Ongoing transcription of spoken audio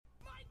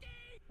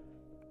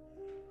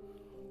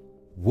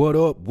What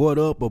up, what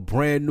up? A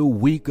brand new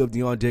week of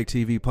the On Deck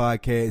TV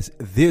podcast.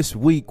 This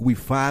week, we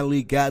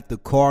finally got the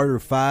Carter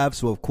 5,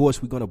 so of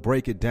course, we're going to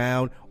break it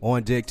down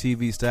On Deck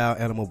TV style.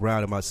 Animal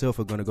Brown and myself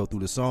are going to go through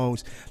the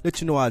songs,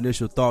 let you know our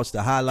initial thoughts,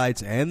 the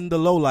highlights, and the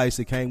lowlights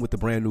that came with the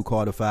brand new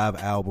Carter 5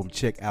 album.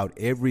 Check out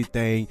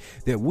everything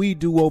that we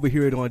do over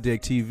here at On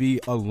Deck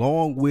TV,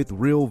 along with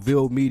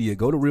Realville Media.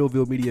 Go to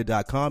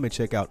realvillemedia.com and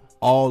check out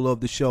all of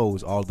the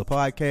shows, all of the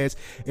podcasts,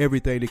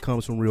 everything that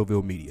comes from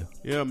Realville Media.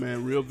 Yeah,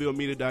 man,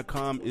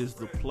 realvillemedia.com is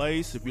the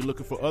place. If you're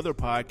looking for other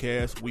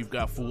podcasts, we've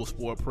got Full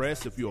Sport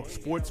Press. If you're a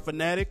sports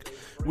fanatic,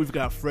 we've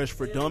got Fresh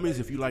for Dummies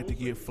if you like to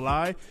get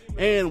fly.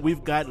 And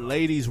we've got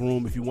Ladies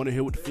Room if you want to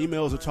hear what the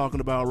females are talking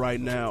about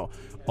right now.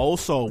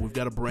 Also, we've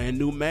got a brand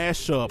new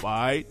mashup, all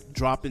right,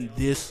 dropping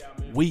this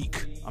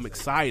week. I'm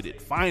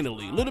excited.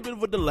 Finally, a little bit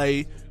of a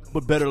delay,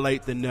 but better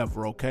late than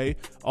never, okay?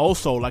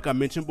 Also, like I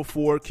mentioned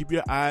before, keep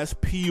your eyes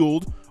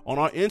peeled on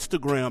our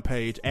Instagram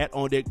page at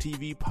On Deck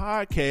TV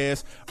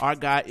Podcast. Our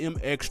guy M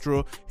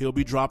Extra, he'll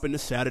be dropping the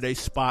Saturday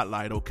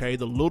Spotlight, okay?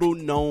 The little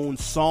known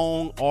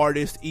song,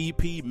 artist, EP,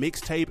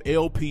 mixtape,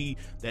 LP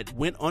that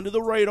went under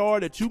the radar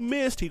that you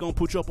missed, he gonna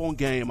put you up on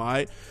game, all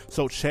right?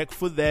 So check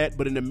for that.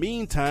 But in the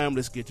meantime,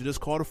 let's get to this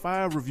Carter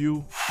 5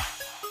 review.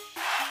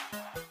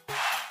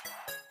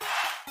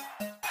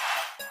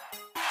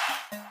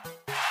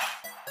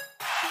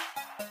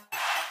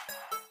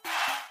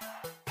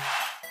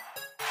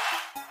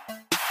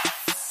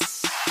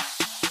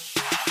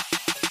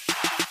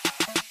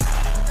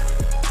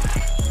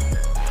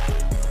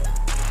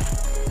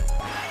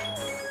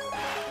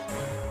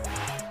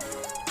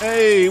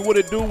 Hey, what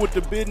it do, what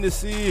the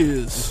business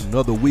is? It's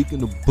another week in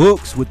the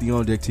books with the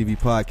On Deck TV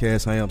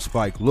podcast. I am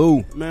Spike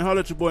Lou. Man,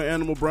 holla at your boy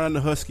Animal Brown,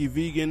 the Husky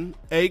Vegan,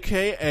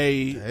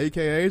 a.k.a.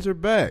 AKAs are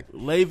back.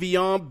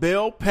 Le'Veon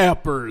Bell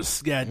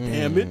Peppers, god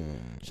damn it.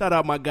 Shout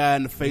out my guy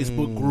in the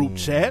Facebook group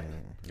chat.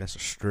 That's a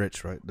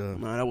stretch right there.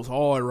 Man, that was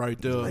hard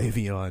right there.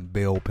 Le'Veon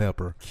Bell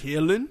Pepper.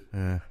 Killing.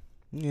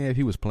 Yeah, if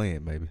he was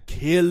playing, maybe.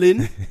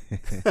 Killing.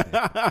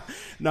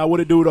 Now,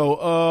 what it do,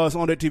 though? It's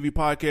On Deck TV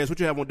podcast.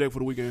 What you have on deck for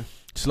the weekend?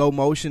 Slow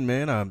motion,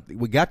 man. I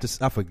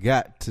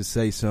forgot to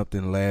say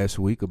something last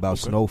week about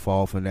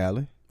Snowfall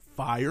finale.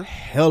 Fire.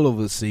 Hell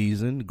of a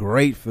season.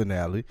 Great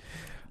finale.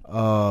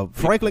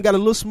 Franklin got a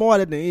little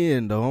smart at the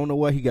end, though. I don't know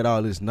where he got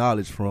all this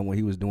knowledge from when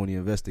he was doing the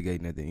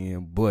investigating at the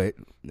end, but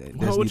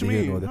that's what you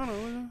neither here mean? nor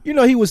there. You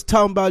know, he was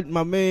talking about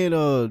my man,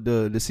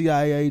 the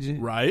CIA agent.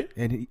 Right.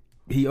 And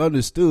he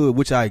understood,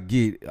 which I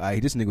get.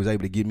 This nigga was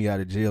able to get me out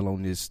of jail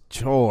on this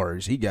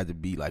charge. He got to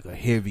be like a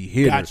heavy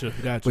hitter.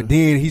 Gotcha. But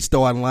then he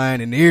started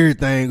lining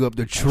everything up,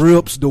 the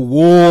trips, the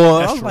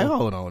war. I was like,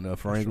 hold on now,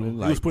 Franklin.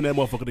 Like, he was putting that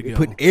motherfucker together.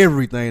 Putting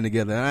everything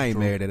together. And I ain't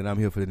mad at it. I'm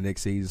here for the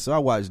next season. So I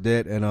watched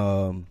that, and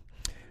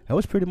that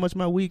was pretty much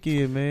my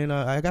weekend, man.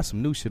 I got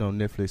some new shit on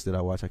Netflix that I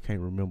watched. I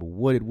can't remember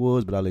what it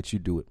was, but I'll let you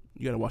do it.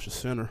 You got to watch The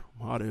Sinner.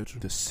 I'm hot at you.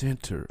 The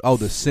Center. Oh,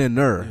 The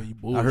Sinner.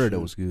 Yeah, I heard that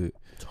was good.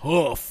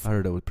 Tough. I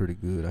heard that was pretty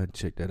good. I had to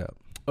check that out.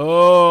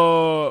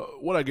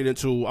 What I get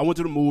into? I went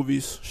to the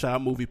movies. Shout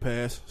out Movie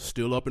Pass.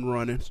 Still up and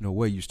running. There's no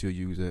way you still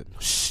use that.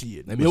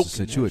 Shit. They must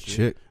have sent you a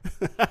check.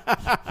 They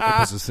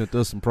must have sent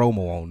us some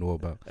promo I don't know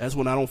about. That's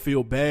when I don't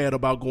feel bad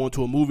about going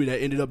to a movie that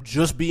ended up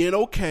just being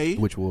okay.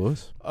 Which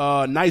was?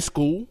 Night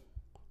School.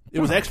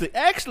 It was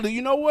actually,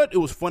 you know what? It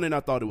was funner than I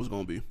thought it was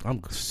going to be.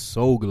 I'm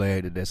so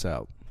glad that that's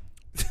out.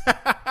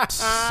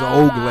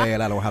 So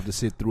glad I don't have to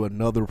sit through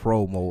another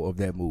promo of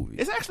that movie.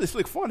 It's actually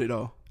slick funny,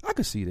 though. I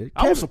could see that.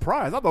 I was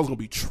surprised. I thought it was going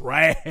to be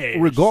trash.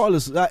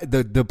 Regardless,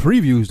 the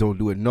previews don't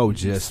do it no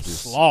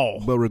justice.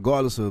 Slaw. But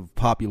regardless of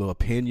popular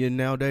opinion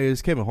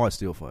nowadays, Kevin Hart's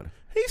still funny.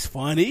 He's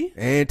funny.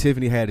 And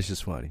Tiffany Haddish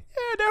is funny.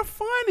 Yeah, they're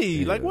funny.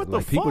 Yeah, like, what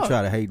the fuck? People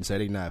try to hate and say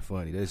they're not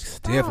funny. That's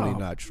definitely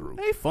not true.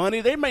 They funny.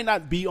 They may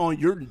not be on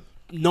your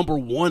number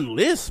one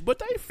list, but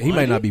they funny. He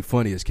may not be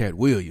funny as Cat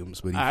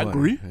Williams, but he's funny. I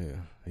agree. Yeah,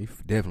 he's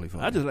definitely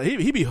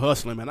funny. He be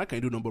hustling, man. I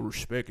can't do nothing but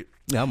respect it.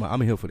 Yeah,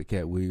 I'm here for the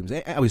Cat Williams.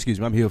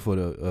 Excuse me, I'm here for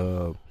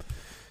the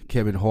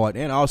Kevin Hart,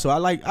 and also I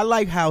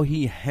like how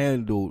he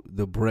handled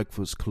the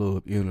Breakfast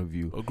Club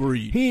interview.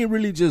 Agreed. He didn't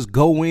really just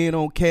go in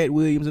on Cat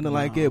Williams and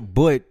like that,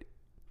 but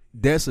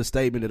that's a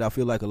statement that I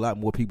feel like a lot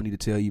more people need to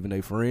tell even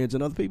their friends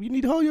and other people. You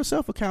need to hold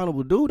yourself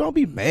accountable, dude. Don't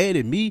be mad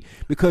at me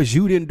because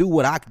you didn't do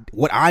what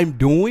I'm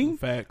doing.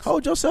 Facts.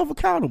 Hold yourself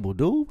accountable,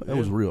 dude. That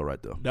was real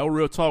right there. That was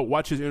real talk.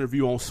 Watch his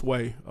interview on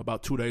Sway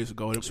about 2 days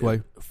ago.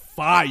 Sway.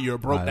 Fire.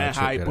 Broke down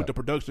how he that put out. the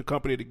production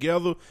company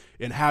together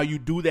and how you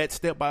do that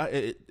step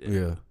by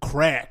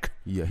crack.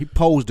 Yeah, he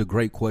posed a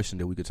great question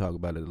that we could talk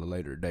about at a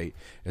later date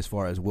as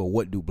far as, well,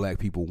 what do black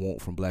people want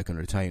from black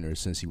entertainers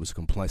since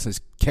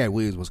Cat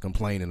Williams was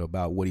complaining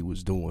about what he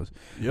was doing.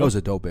 Yep. That was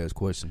a dope-ass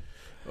question.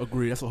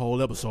 Agree. That's a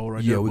whole episode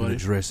right there, Yeah, we're going buddy.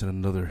 to address in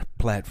another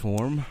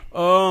platform.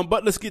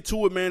 But let's get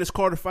to it, man. It's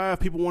Carter 5.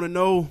 People want to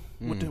know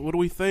what do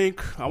we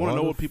think. I want to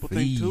know what people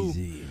think,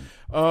 too.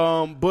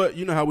 But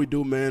you know how we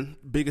do, man.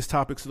 Biggest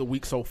topics of the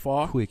week so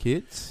far. Quick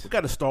hits. We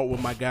got to start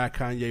with my guy,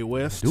 Kanye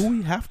West. Do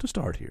we have to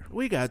start here?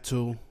 We got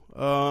to.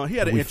 He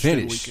had an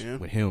interesting weekend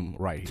with him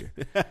right here.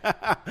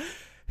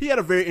 He had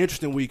a very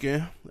interesting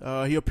weekend.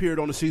 He appeared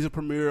on the season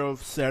premiere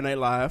of Saturday Night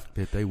Live.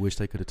 Bet they wish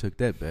they could have took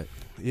that back.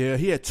 Yeah,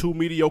 he had 2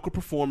 mediocre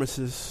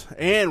performances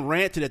and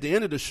ranted at the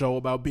end of the show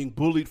about being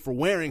bullied for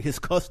wearing his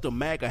custom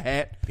MAGA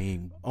hat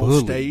on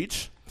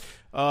stage.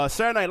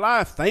 Saturday Night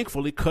Live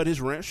thankfully cut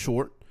his rant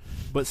short,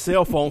 but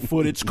cell phone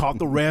footage caught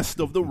the rest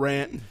of the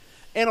rant.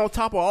 And on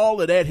top of all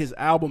of that, his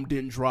album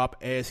didn't drop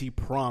as he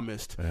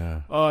promised.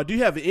 Yeah. Do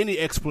you have any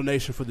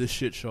explanation for this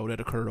shit show that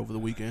occurred over the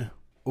weekend?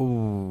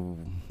 Ooh,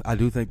 I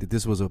do think that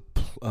this was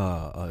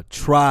a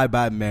try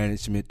by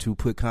management to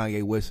put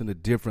Kanye West in a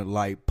different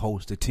light,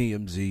 post the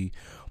TMZ,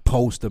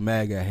 post the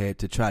MAGA hat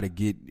to try to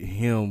get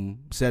him.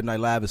 Saturday Night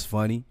Live is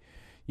funny.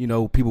 You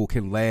know, people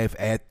can laugh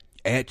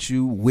at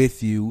you,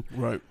 with you.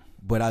 Right.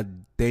 But I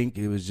think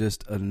it was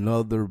just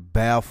another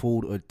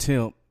baffled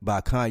attempt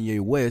by Kanye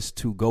West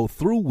to go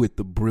through with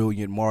the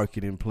brilliant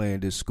marketing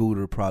plan that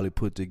Scooter probably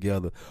put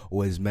together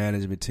or his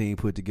management team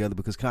put together,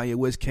 because Kanye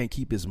West can't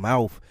keep his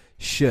mouth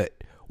shut,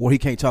 or he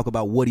can't talk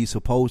about what he's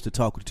supposed to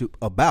talk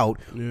about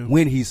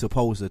when he's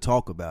supposed to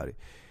talk about it.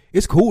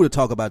 It's cool to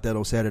talk about that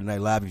on Saturday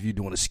Night Live if you're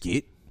doing a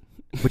skit,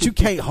 but you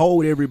can't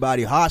hold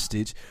everybody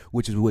hostage,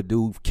 which is what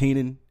dude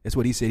Keenan, that's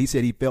what he said. He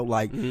said he felt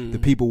like the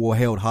people were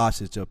held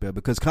hostage up there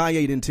because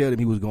Kanye didn't tell them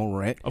he was going to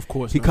rant. Of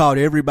course He called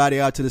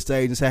everybody out to the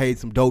stage and said, hey,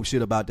 some dope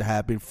shit about to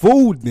happen.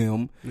 Fooled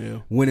them,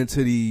 went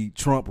into the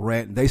Trump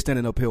rant. They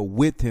standing up here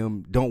with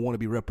him, don't want to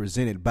be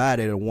represented by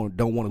that or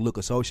don't want to look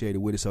associated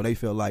with it. So they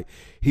felt like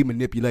he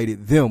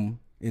manipulated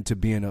them into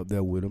being up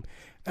there with him.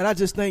 And I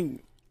just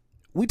think,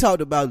 we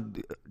talked about,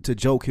 to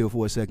joke here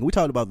for a second, we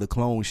talked about the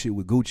clone shit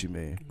with Gucci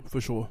Mane. For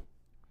sure.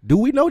 Do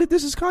we know that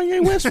this is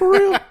Kanye West for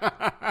real?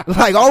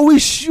 Like, are we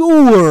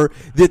sure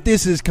that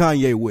this is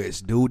Kanye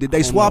West, dude? Did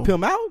they swap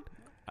him out?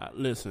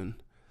 Listen,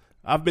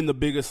 I've been the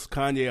biggest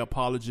Kanye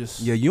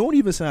apologist. Yeah, you don't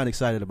even sound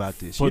excited about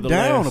this. You're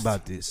down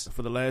about this.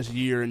 For the last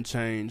year and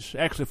change.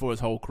 Actually, for his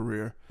whole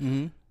career.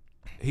 Mm-hmm.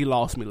 He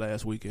lost me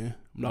last weekend.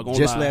 I'm not gonna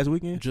lie. Just last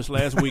weekend? Just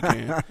last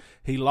weekend.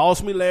 He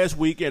lost me last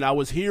weekend. I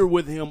was here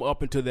with him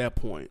up until that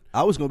point.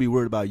 I was gonna be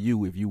worried about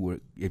you if you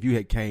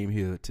had came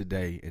here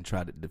today and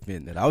tried to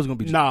defend that. I was gonna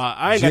be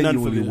I ain't got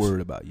nothing for this. Worried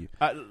about you.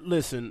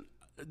 Listen,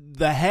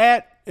 the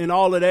hat and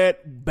all of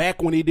that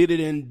back when he did it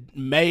in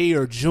May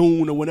or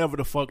June or whenever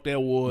the fuck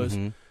that was.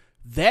 Mm-hmm.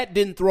 That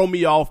didn't throw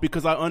me off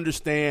because I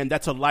understand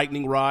that's a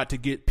lightning rod to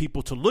get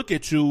people to look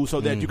at you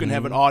so that you can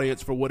have an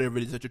audience for whatever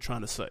it is that you're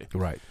trying to say.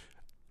 Right.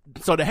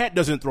 So the hat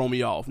doesn't throw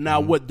me off. Now,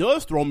 what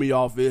does throw me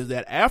off is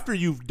that after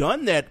you've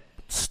done that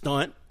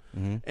stunt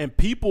and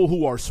people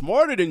who are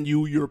smarter than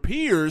you, your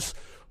peers,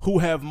 who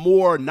have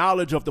more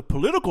knowledge of the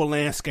political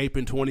landscape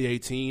in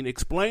 2018,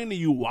 explain to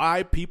you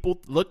why people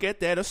look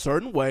at that a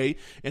certain way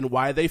and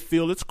why they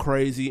feel it's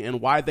crazy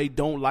and why they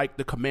don't like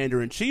the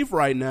commander-in-chief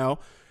right now.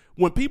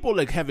 When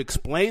people have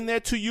explained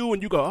that to you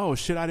and you go, oh,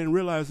 shit, I didn't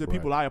realize that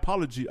people, I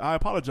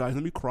apologize.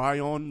 Let me cry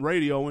on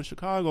radio in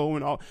Chicago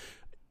and all.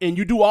 And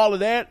you do all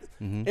of that,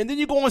 and then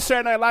you go on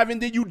Saturday Night Live,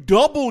 and then you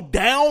double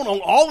down on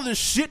all of the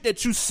shit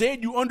that you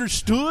said you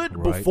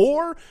understood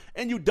before,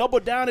 and you double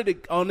down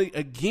on it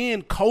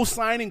again,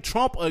 co-signing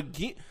Trump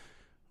again.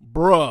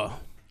 Bruh.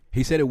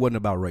 He said it wasn't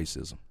about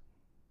racism.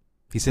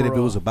 He said if it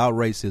was about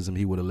racism,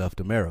 he would have left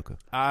America.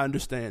 I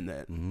understand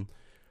that.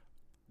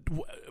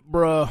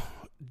 Bruh,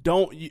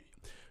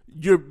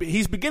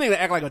 he's beginning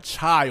to act like a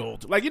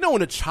child. Like, you know,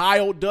 when a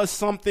child does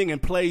something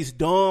and plays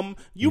dumb,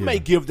 you may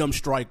give them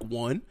strike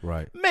one.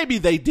 Right. Maybe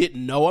they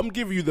didn't know. I'm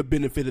giving you the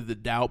benefit of the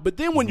doubt. But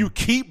then when you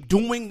keep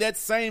doing that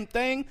same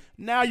thing,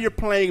 now you're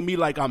playing me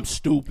like I'm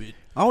stupid.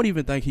 I don't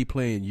even think he's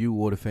playing you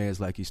or the fans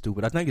like he's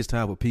stupid. I think it's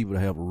time for people to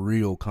have a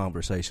real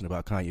conversation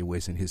about Kanye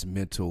West and his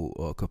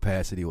mental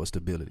capacity or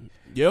stability.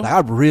 Yeah. Like, I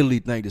really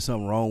think there's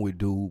something wrong with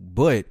dude,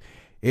 but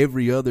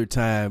every other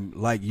time,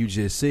 like you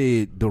just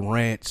said, the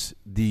rants,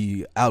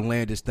 the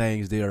outlandish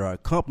things that are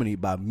accompanied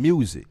by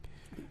music.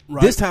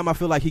 Right. This time I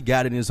feel like he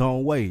got in his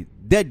own way.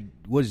 That,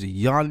 what is it,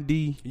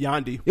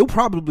 Yandhi? It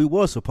probably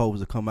was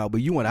supposed to come out, but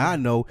you and I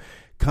know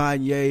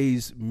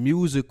Kanye's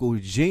musical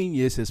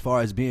genius as far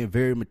as being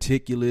very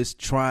meticulous,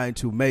 trying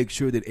to make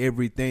sure that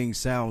everything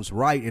sounds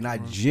right, and I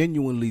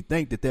genuinely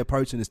think that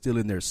person is still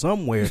in there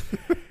somewhere.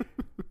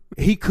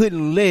 He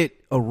couldn't let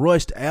a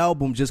rushed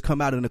album just come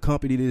out and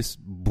accompany this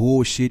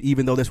bullshit,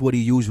 even though that's what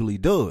he usually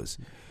does.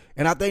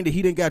 And I think that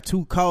he didn't got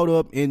too caught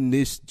up in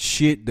this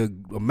shit, the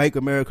Make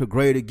America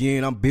Great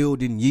Again. I'm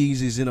building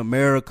Yeezys in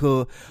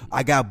America.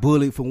 I got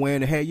bullied for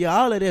wearing the hat. Yeah,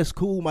 all of that's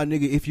cool, my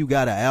nigga, if you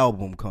got an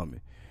album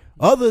coming.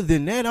 Other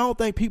than that, I don't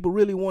think people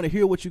really want to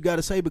hear what you got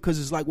to say because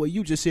it's like what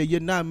you just said. You're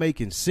not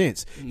making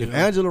sense. Yeah. If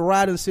Angela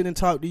Rye sit and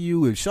talk to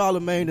you, if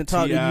Charlamagne done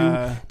talk to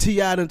you,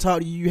 T.I. done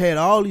talk to you, you had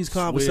all these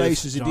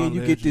conversations, and then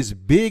you get this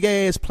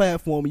big-ass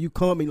platform, and you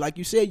come and, like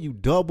you said, you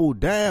double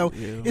down.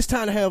 Yeah. It's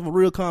time to have a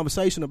real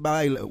conversation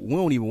about, hey, we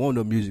don't even want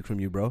no music from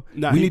you, bro.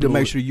 We need to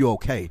make sure you're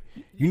okay.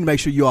 You need to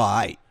make sure you're all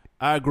right.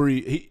 I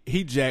agree.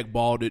 He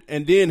jackballed it.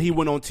 And then he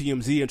went on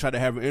TMZ and tried to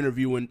have an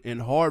interview,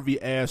 and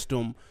Harvey asked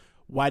him,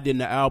 why didn't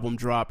the album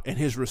drop? And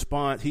his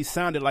response, he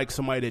sounded like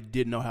somebody that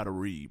didn't know how to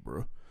read,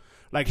 bro.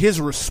 Like, his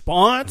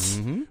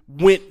response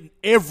went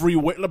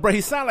everywhere. Like, bro,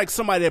 he sounded like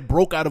somebody that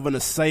broke out of an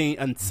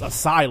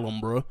asylum,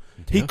 bro.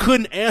 He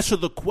couldn't answer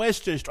the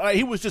questions. Like,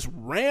 he was just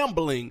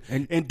rambling.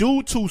 And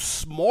dude too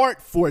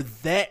smart for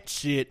that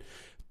shit.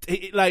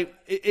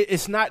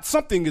 It's not,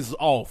 something is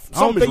off.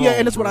 Something is wrong,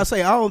 and that's bro. what I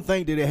say. I don't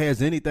think that it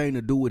has anything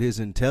to do with his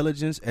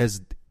intelligence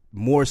as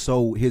more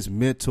so his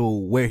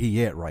mental, where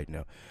he at right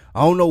now.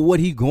 I don't know what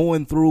he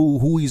going through,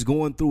 who he's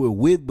going through it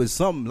with, but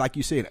something, like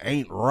you said,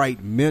 ain't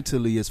right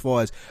mentally as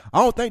far as, I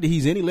don't think that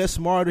he's any less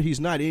smarter. He's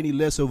not any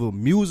less of a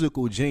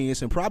musical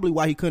genius, and probably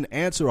why he couldn't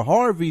answer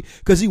Harvey,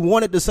 because he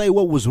wanted to say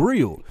what was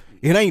real.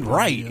 It ain't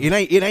right. Yeah.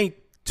 It ain't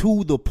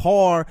to the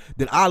par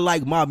that I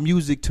like my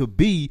music to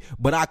be,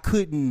 but I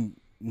couldn't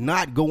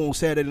not go on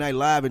Saturday Night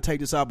Live and take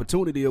this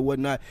opportunity or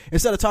whatnot.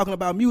 Instead of talking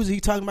about music,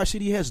 he's talking about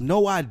shit he has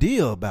no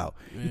idea about.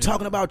 Yeah. You're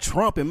talking about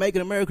Trump and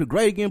making America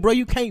great again, bro.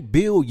 You can't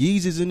build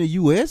Yeezys in the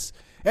U.S.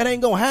 That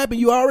ain't gonna happen.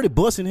 You already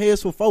busting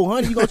heads for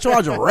 $400. You gonna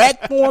charge a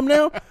rack for them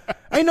now?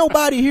 Ain't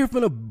nobody here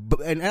finna.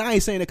 And I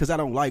ain't saying that because I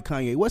don't like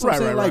Kanye West. I'm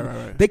saying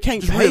right. They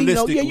can't just pay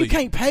you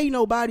can't pay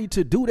nobody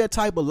to do that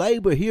type of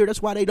labor here.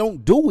 That's why they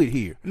don't do it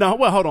here. No,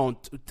 well, hold on.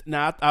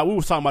 Now we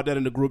was talking about that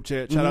in the group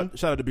chat.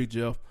 Shout out to Big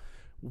Jeff.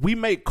 We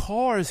make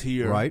cars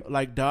here, right,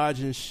 like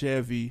Dodge and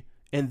Chevy,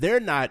 and they're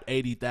not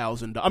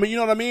 $80,000. I mean, you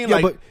know what I mean? Yeah,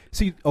 but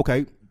see,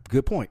 okay,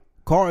 good point.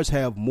 Cars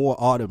have more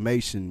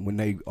automation when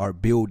they are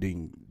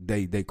building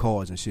they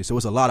cars and shit. So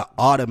it's a lot of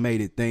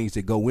automated things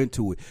that go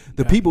into it.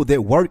 The people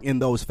that work in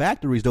those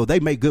factories, though, they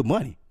make good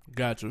money.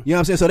 Gotcha. You know what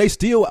I'm saying? So they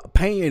still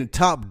paying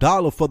top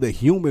dollar for the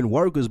human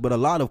workers, but a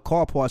lot of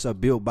car parts are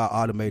built by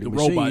automated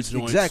machines. Robot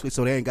joints. Exactly.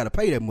 So they ain't got to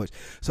pay that much.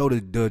 So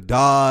the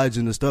Dodge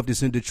and the stuff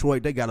that's in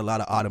Detroit, they got a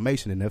lot of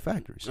automation in their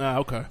factories.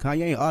 Okay.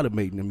 Kanye ain't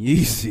automating them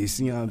Yeezys.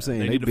 You know what I'm saying?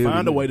 They need to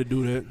find a way to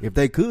do that. If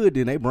they could,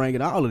 then they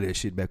bringing all of that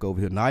shit back over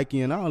here,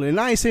 Nike and all. And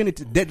I ain't saying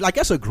it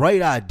that's a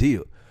great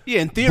idea. Yeah,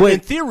 in theory,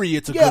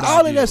 it's a good idea. Yeah,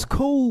 all of that's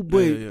cool,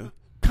 but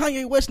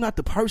Kanye West not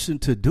the person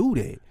to do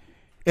that.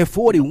 At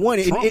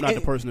 41, Trump not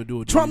the person to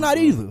do it. Trump not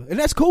either, and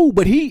that's cool.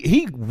 But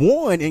he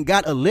won and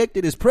got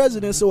elected as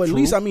president, so at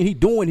least he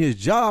doing his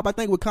job. I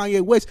think with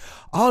Kanye West,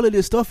 all of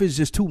this stuff is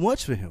just too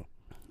much for him.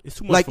 It's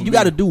too much. Like, you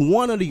got to do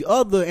one or the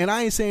other, and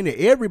I ain't saying that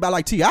everybody.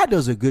 Like T.I.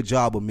 does a good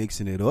job of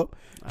mixing it up.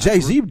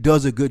 Jay-Z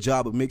does a good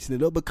job of mixing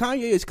it up, but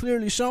Kanye is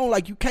clearly shown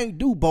like you can't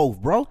do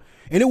both, bro.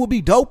 And it would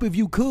be dope if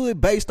you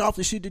could, based off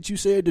the shit that you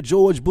said to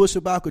George Bush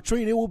about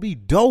Katrina. It would be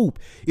dope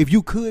if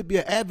you could be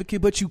an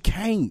advocate, but you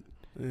can't.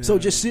 Yeah. So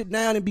just sit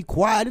down and be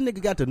quiet. This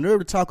nigga got the nerve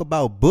to talk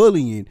about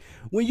bullying.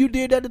 When you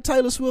did that to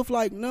Taylor Swift,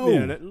 like, no.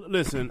 Yeah,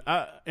 listen,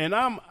 I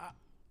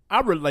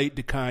relate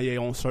to Kanye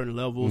on certain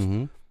levels.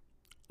 Mm-hmm.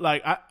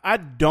 Like, I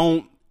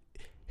don't.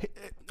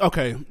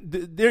 Okay,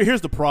 here's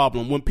the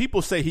problem. When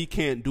people say he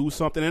can't do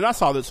something, and I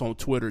saw this on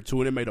Twitter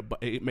too, and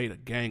it made a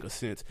gang of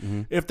sense.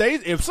 Mm-hmm.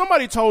 If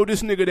somebody told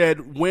this nigga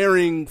that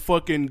wearing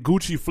fucking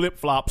Gucci flip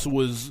flops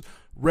was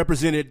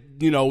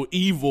represented,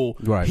 evil,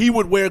 right, he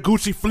would wear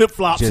Gucci flip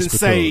flops and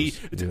say,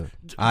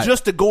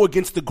 just to go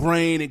against the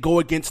grain and go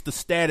against the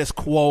status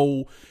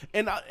quo,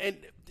 and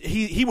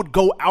he would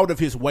go out of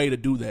his way to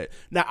do that.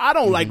 Now, I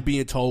don't like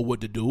being told what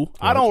to do. Right.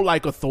 I don't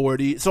like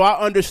authority, so I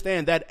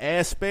understand that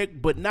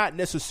aspect, but not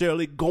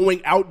necessarily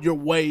going out your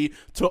way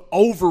to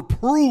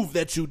overprove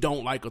that you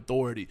don't like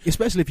authority,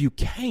 especially if you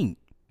can't.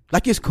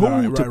 Like, it's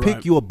cool to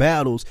pick your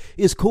battles.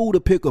 It's cool to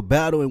pick a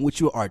battle in which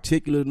you're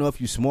articulate enough,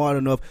 you're smart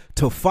enough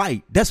to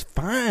fight. That's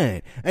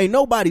fine. Ain't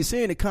nobody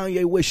saying that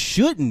Kanye West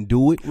shouldn't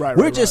do it.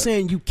 We're just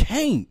saying you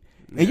can't.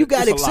 And you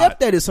got to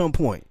accept that at some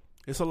point.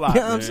 It's a lot,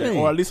 man. I'm saying?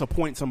 Or at least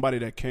appoint somebody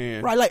that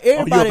can. Right, like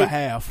everybody, on your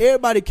behalf.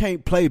 Everybody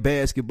can't play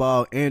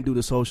basketball and do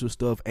the social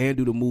stuff and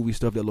do the movie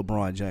stuff that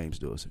LeBron James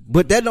does.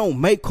 But that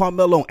don't make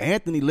Carmelo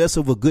Anthony less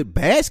of a good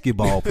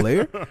basketball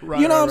player.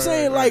 You know what I'm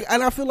saying? Like,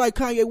 and I feel like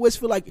Kanye West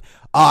feel like,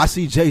 I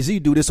see Jay-Z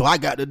do this, so I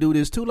got to do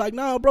this too. Like,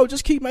 nah, bro,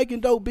 just keep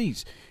making dope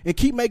beats and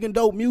keep making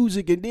dope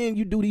music, and then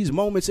you do these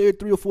moments every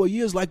 3 or 4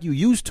 years like you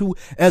used to,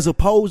 as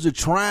opposed to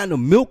trying to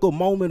milk a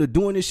moment of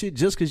doing this shit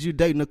just because you're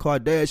dating a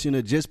Kardashian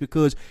or just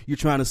because you're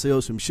trying to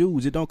sell some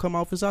shoes. It don't come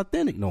off as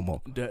authentic no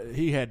more.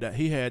 He had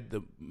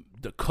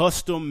the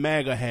custom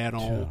MAGA hat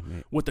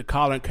on with the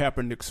Colin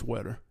Kaepernick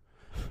sweater.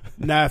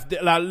 Now,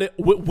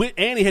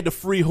 and he had the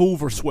Free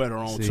Hoover sweater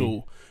on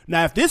too.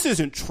 Now, if this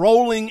isn't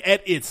trolling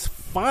at its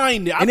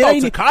finest, I thought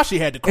Tekashi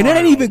had to cry. And it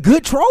ain't even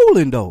good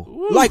trolling, though.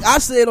 Ooh. Like I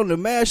said on the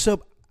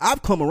mashup,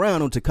 I've come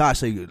around on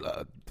Tekashi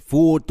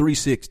full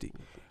 360.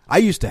 I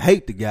used to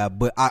hate the guy,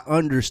 but I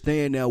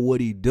understand now what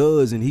he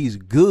does, and he's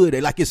good.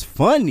 Like, it's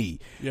funny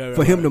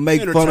for him to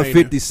make fun of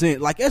 50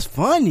 Cent. Like, it's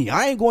funny.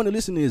 I ain't going to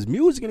listen to his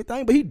music or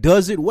anything, but he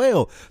does it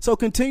well. So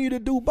continue to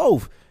do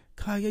both.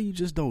 Kanye, you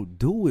just don't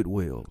do it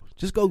well.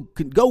 Just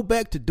go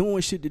back to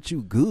doing shit that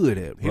you good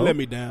at, bro. He let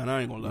me down.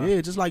 I ain't gonna lie.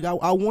 Yeah, just like I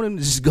want him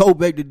to just go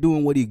back to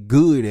doing what he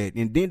good at,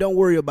 and then don't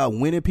worry about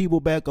winning people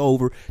back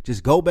over.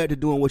 Just go back to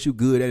doing what you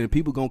good at, and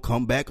people gonna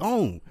come back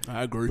on.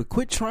 I agree. But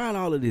quit trying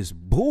all of this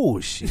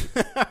bullshit.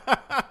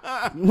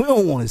 We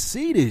don't want to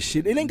see this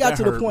shit. It ain't got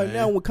to the point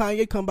now when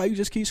Kanye come by, you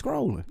just keep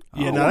scrolling.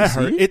 Yeah, now that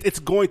hurt. It's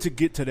going to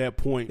get to that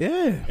point.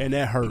 Yeah, and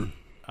that hurt.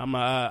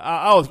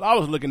 I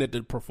was looking at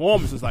the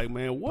performances like,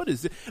 man, what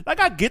is it? Like,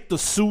 I get the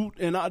suit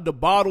and the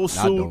bottle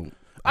suit.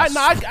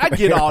 I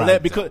get all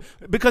that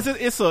because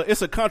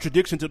it's a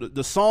contradiction to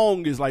the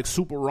song is like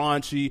super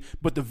raunchy,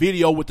 but the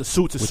video with the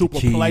suits is super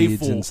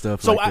playful and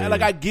stuff. So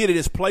like I get it.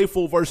 It's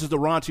playful versus the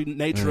raunchy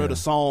nature of the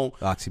song.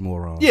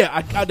 Oxymoron.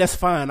 Yeah, that's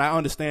fine. I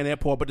understand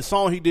that part. But the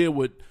song he did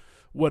with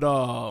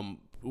Iman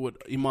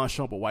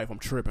Shumpert wife, I'm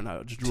tripping.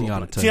 I just drew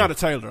Tiana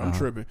Taylor. I'm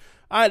tripping.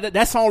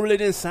 That song really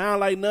didn't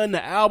sound like nothing.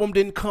 The album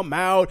didn't come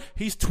out.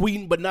 He's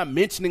tweeting but not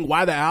mentioning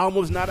why the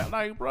album's not out.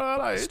 Like, bro,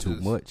 like, it's too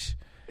much.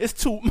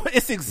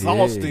 It's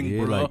exhausting,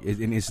 bro. Like,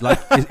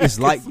 it's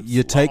like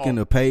you're taking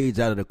a page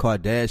out of the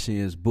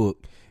Kardashians'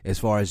 book as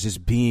far as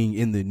just being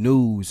in the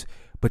news,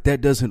 but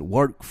that doesn't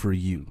work for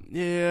you.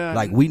 Yeah,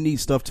 like we need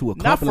stuff to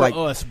accompany. Not for like,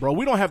 us, bro.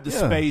 We don't have the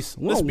space.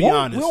 Let's be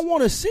honest. We don't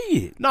want to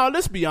see it. No,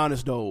 let's be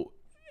honest though.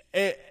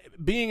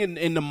 Being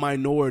in the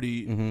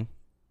minority,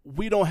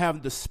 we don't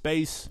have the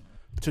space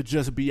to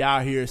just be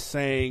out here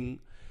saying.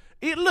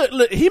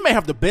 Look, he may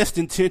have the best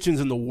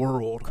intentions in the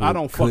world. I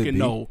don't fucking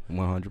know.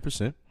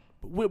 100%.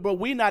 But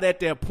we not at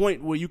that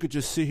point where you could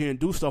just sit here and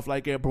do stuff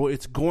like that, bro.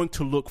 It's going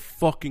to look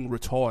fucking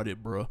retarded,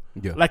 bro.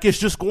 Yeah. Like, it's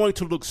just going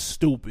to look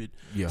stupid.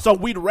 Yeah. So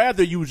we'd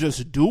rather you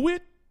just do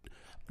it.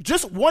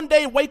 Just one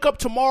day wake up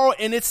tomorrow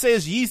and it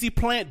says Yeezy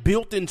plant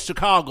built in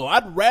Chicago.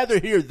 I'd rather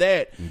hear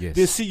that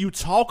than see you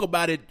talk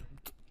about it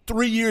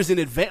 3 years in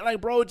advance.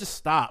 Like, bro, just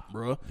stop,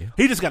 bro. Yeah.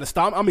 He just got to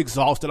stop. I'm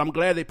exhausted. I'm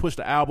glad they pushed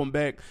the album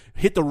back.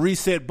 Hit the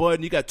reset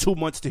button. You got 2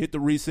 months to hit the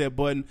reset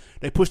button.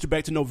 They pushed it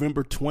back to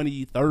November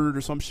 23rd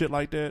or some shit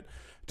like that.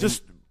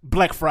 Just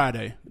Black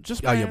Friday.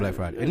 Black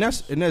Friday.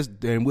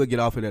 And we'll get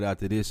off of that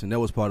after this. And that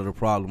was part of the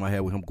problem I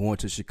had with him going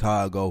to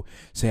Chicago,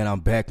 saying I'm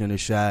back in the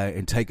Chi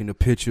and taking a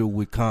picture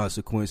with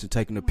Consequence and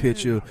taking a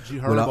picture with G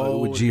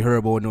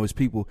Herbo and those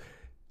people.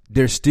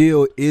 There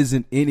still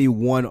isn't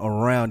anyone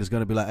around that's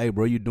going to be like, hey,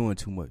 bro, you're doing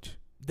too much.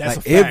 That's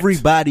like, a fact.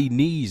 Everybody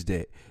needs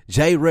that.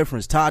 Jay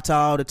reference Tata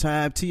all the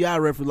time. T.I.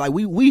 reference. Like,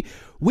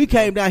 we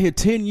came down here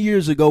 10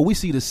 years ago. We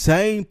see the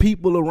same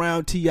people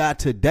around T.I.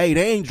 today.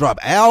 They ain't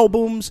dropped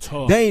albums.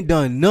 Tough. They ain't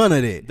done none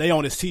of that. They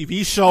on his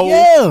TV show.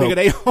 Yeah. Nigga,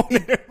 they on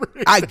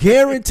everything. I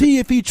guarantee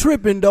if he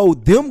tripping, though,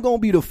 them going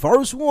to be the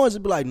first ones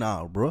to be like,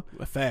 nah, bro.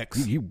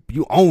 Facts. You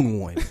own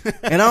one.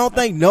 And I don't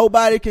think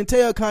nobody can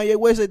tell Kanye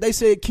West that they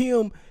said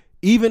Kim,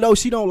 even though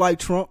she don't like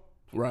Trump,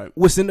 right,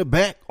 what's in the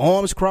back,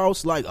 arms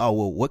crossed, like, oh,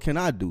 well, what can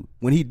I do?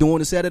 When he doing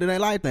the Saturday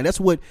Night Live thing. That's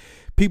what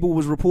people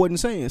was reporting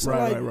saying. So,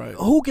 right.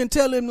 Who can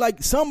tell him,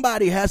 like,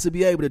 somebody has to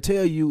be able to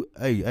tell you,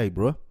 hey,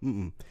 bro.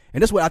 And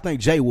that's what I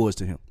think Jay was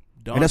to him.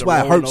 And that's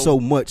why it hurt so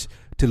much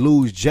to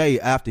lose Jay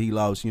after he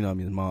lost, his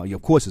mom. Yeah,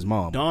 of course, his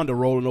mom. Donda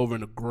rolling over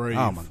in the grave.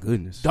 Oh, my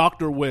goodness.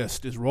 Dr.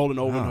 West is rolling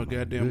over in her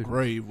goddamn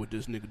grave with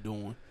this nigga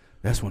doing.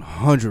 That's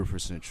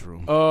 100%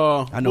 true.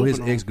 I know his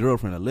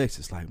ex-girlfriend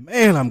Alexis. Like,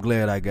 man, I'm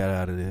glad I got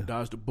out of there.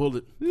 Dodged the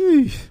bullet.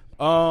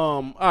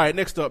 All right,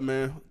 next up,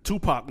 man.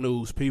 Tupac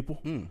news,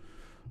 people.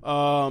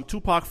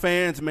 Tupac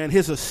fans, man.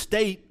 His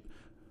estate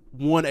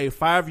won a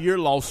 5-year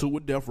lawsuit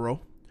with Death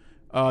Row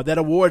that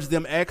awards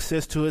them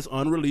access to his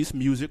unreleased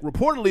music,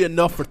 reportedly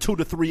enough for 2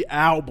 to 3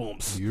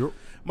 albums. Yep.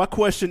 My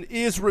question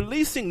is: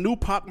 releasing new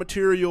Pac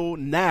material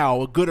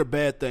now a good or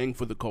bad thing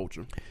for the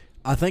culture?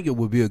 I think it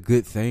would be a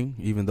good thing,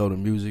 even though the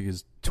music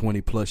is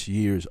 20 plus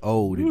years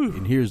old.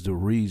 And here's the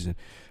reason.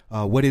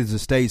 What his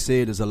estate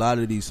said is a lot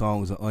of these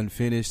songs are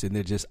unfinished and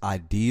they're just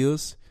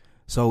ideas.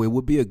 So it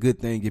would be a good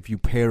thing if you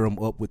pair them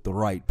up with the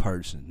right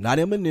person. Not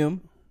Eminem.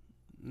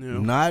 Yeah.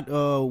 Not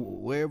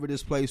wherever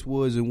this place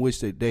was in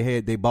which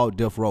they bought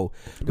Death Row.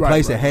 The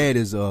place that had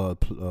his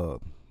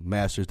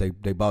masters,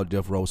 they bought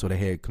Death Row, so they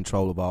had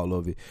control of all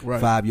of it.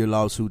 5-year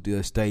lawsuit. The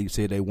estate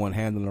said they weren't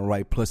handling it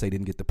right. Plus, they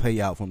didn't get the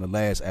payout from the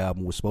last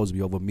album, was supposed to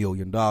be over $1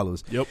 million.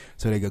 Yep.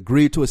 So they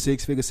agreed to a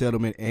 6-figure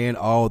settlement and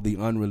all the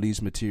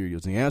unreleased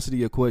materials. The answer to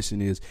your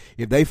question is,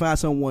 if they find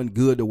someone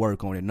good to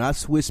work on it, not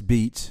Swiss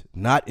Beats,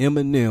 not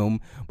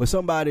Eminem, but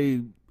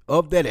somebody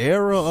of that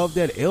era, of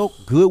that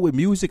ilk, good with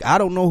music. I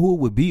don't know who it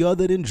would be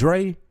other than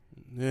Dre.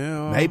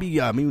 Yeah. Maybe,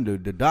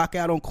 the doc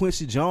out on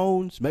Quincy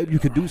Jones. Maybe you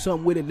could do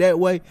something with it that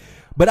way.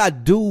 But I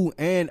do,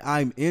 and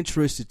I'm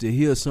interested to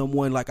hear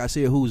someone, like I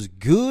said, who's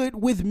good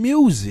with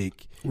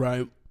music.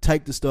 Right.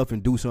 Take the stuff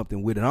and do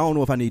something with it. I don't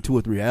know if I need 2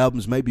 or 3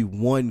 albums. Maybe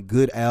one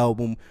good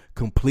album,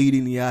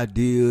 completing the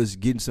ideas,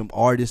 getting some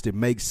artists that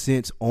make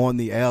sense on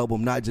the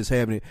album, not just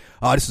having it,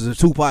 this is a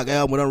Tupac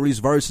album with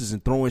unreleased verses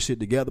and throwing shit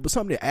together, but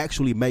something that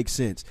actually makes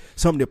sense.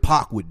 Something that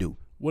Pac would do.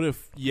 What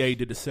if Ye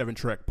did the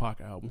 7-track Pac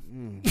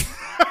album?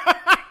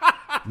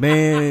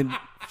 Man,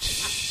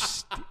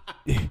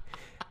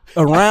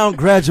 around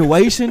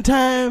graduation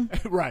time,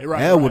 right.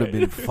 That would have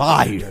been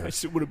fire. That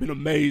shit would have been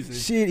amazing.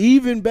 Shit,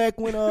 even back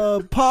when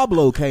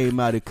Pablo came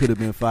out, it could have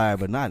been fire,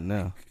 but not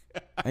now.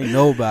 Ain't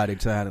nobody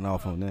signing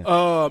off on that.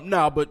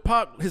 No, but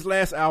Pac, his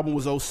last album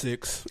was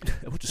 06,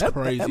 which is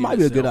crazy. That might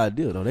be a good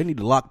idea, though. They need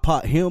to lock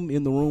him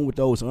in the room with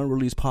those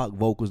unreleased Pac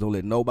vocals. Don't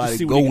let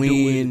nobody go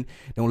in.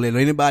 Don't let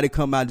anybody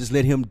come out. Just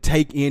let him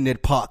take in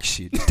that Pac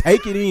shit.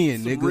 Take it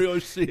in, nigga. Real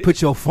shit.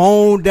 Put your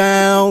phone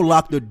down,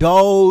 lock the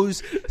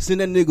doors, send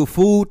that nigga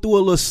food through a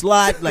little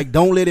slot. Like,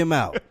 don't let him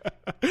out.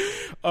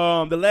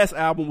 The last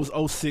album was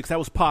 06. That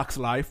was Pac's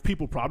life.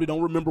 People probably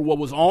don't remember what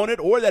was on it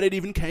or that it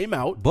even came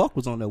out. Buck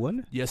was on there,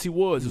 wasn't it? Yes, he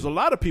was. There's a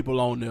lot of people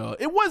on there.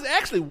 It was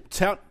actually,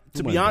 to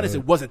be honest,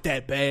 it wasn't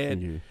that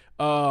bad. Yeah.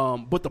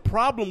 But the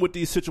problem with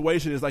these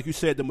situations is, like you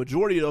said, the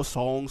majority of those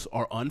songs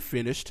are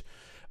unfinished.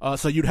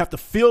 So you'd have to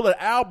fill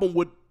the album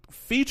with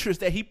features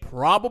that he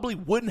probably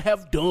wouldn't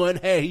have done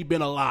had he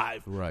been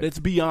alive. Right. Let's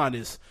be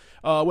honest.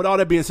 With all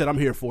that being said, I'm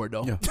here for it,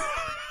 though. Yeah.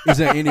 Is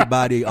there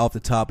anybody off the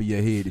top of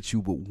your head that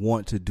you would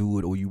want to do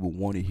it or you would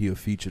want to hear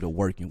featured or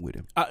working with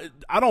him?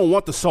 I don't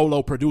want the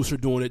solo producer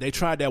doing it. They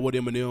tried that with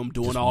Eminem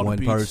doing just all one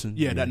the beats. person?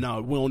 Yeah,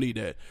 no, we don't need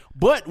that.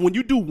 But when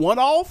you do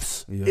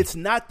one-offs, it's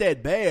not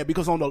that bad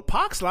because on the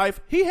Pac's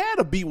life, he had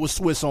a beat with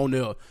Swiss on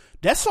there.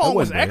 That song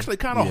was actually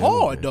kind of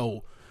hard,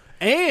 though.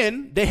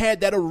 And they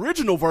had that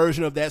original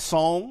version of that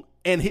song,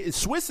 and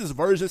Swiss's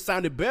version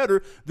sounded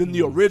better than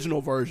the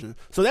original version.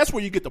 So that's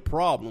where you get the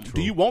problem. True.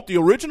 Do you want the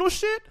original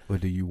shit? Or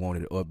do you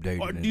want it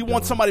updated? Or do you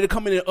want somebody to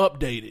come in and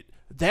update it?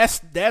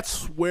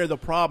 That's where the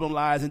problem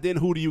lies. And then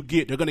who do you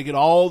get? They're going to get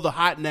all the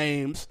hot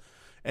names,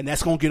 and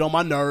that's going to get on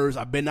my nerves.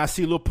 I better not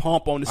see Lil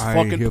Pump on this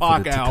fucking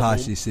Pac album.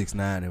 Tekashi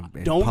 6ix9ine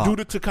and Don't Pac. do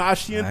the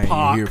Tekashi and Pac.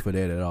 I ain't here for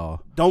that at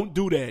all. Don't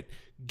do that.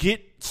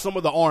 Get some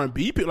of the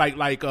R&B people,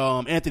 like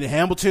Anthony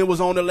Hamilton was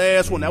on the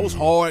last one. That was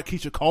hard.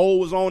 Keisha Cole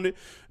was on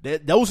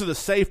it. Those are the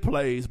safe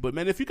plays. But,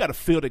 man, if you got to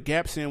fill the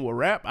gaps in with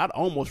rap, I'd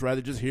almost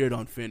rather just hear it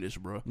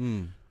unfinished, bro.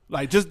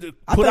 Like, just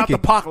put out the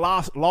Pac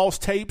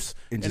lost tapes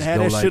and have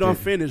that shit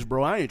unfinished,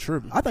 bro. I ain't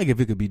tripping. I think if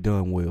it could be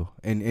done well,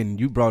 and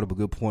you brought up a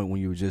good point when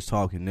you were just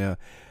talking now,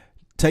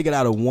 take it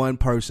out of one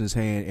person's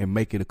hand and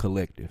make it a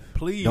collective.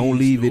 Please. Don't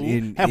leave it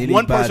in have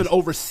one person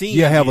overseeing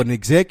it. Have an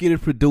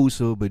executive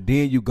producer, but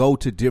then you go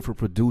to different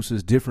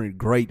producers, different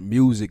great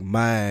music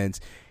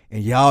minds,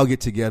 and y'all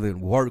get together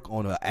and work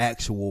on an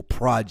actual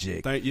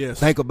project.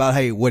 Think about,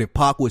 hey, what if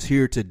Pac was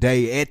here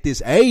today at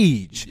this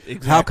age?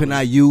 Exactly. How can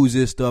I use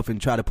this stuff and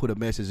try to put a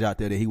message out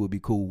there that he would be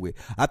cool with?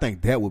 I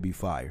think that would be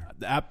fire.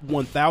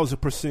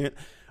 1,000%.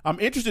 I'm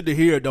interested to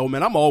hear it, though,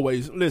 man.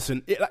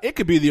 Listen, it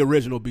could be the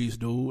original Beast,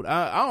 dude.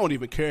 I don't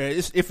even care.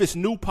 If it's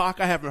new Pac,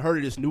 I haven't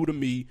heard it. It's new to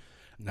me.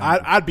 No.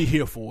 I'd be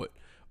here for it.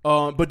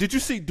 But did you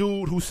see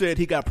dude who said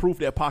he got proof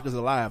that Pac is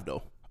alive,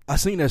 though? I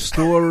seen that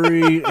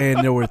story,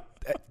 and there were,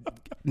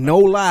 no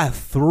lie,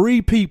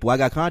 3 people. I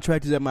got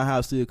contractors at my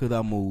house still because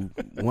I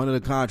moved. One of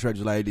the contractors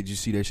was like, did you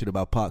see that shit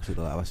about Pac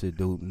alive? I said,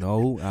 dude,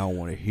 no, I don't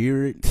want to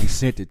hear it. He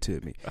sent it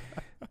to me.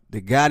 The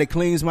guy that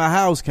cleans my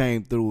house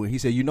came through, and he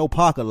said, you know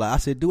Pac alive? I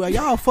said, dude,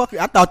 y'all fucking,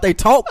 I thought they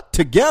talked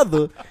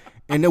together,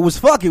 and it was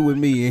fucking with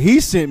me, and he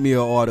sent me an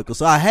article.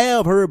 So I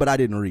have heard, but I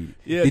didn't read it.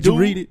 Yeah, did you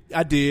read it?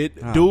 I did.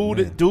 Oh,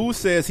 dude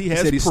says he has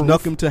said he proof.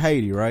 Snuck him to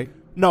Haiti, right?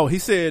 No, he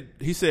said,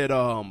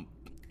 damn,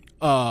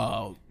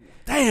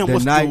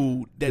 what's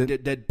the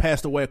dude that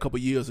passed away a couple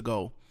years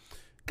ago?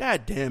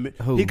 God damn it.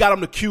 Who? He got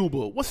him to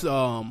Cuba. What's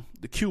the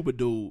Cuba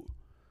dude?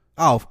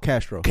 Oh,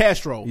 Castro.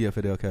 Yeah,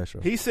 Fidel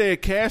Castro. He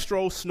said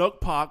Castro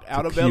snuck Pac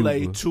out of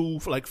L.A. to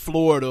like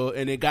Florida,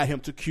 and it got him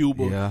to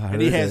Cuba. Yeah, I heard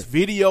and he has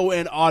video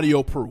and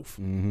audio proof.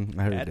 I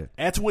heard that.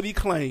 That's what he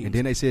claimed. And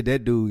then they said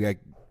that dude got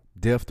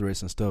death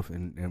threats and stuff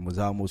and was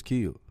almost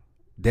killed.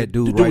 That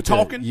dude, the dude right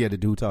talking? There, yeah, the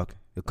dude talking.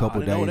 A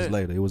couple days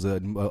later, it was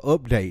an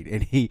update,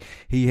 and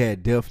he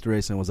had death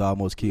threats and was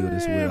almost killed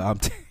as well.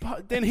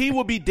 Then he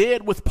will be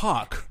dead with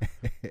Pac.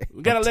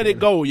 We gotta let it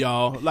go,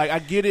 y'all. Like, I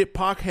get it.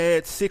 Pac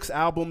had 6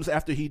 albums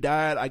after he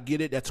died. I get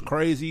it. That's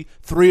crazy.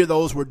 3 of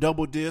those were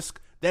double disc.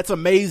 That's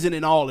amazing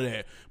and all of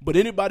that. But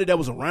anybody that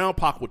was around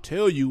Pac would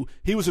tell you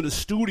he was in the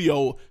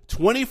studio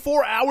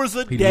 24 hours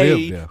a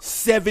day,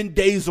 7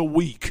 days a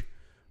week.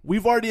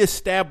 We've already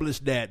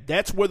established that.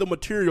 That's where the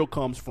material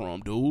comes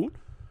from, dude.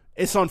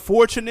 It's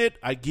unfortunate.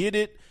 I get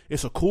it.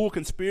 It's a cool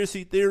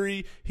conspiracy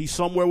theory. He's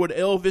somewhere with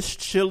Elvis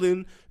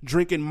chilling,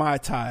 drinking Mai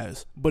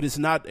Tais. But it's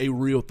not a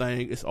real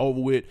thing. It's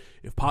over with.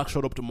 If Pac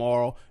showed up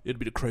tomorrow, it'd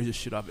be the craziest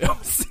shit I've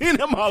ever seen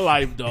in my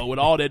life, though, with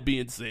all that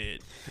being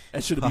said.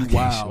 That should be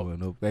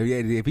wild. Up.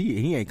 If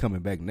he ain't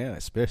coming back now,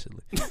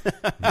 especially.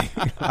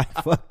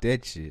 Fuck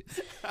that shit.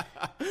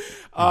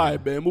 All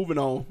right, man. Moving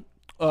on.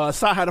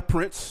 Sci-Hi the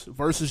Prince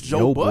versus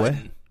Joe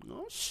Budden.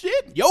 Oh,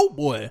 shit. Yo,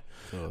 boy.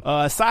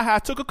 Sci-Hi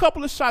took a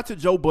couple of shots at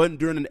Joe Budden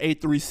during an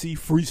A3C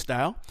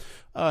freestyle.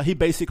 He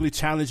basically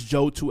challenged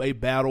Joe to a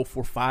battle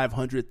for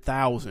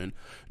 $500,000.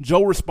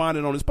 Joe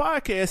responded on his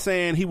podcast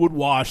saying he would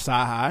wash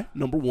Sci-Hi,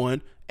 number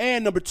 1,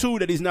 and number 2,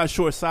 that he's not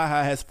sure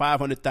Sci-Hi has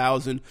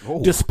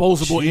 $500,000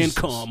 disposable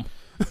income.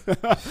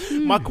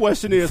 My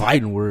question is,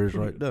 fighting words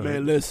right there.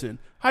 Man, listen,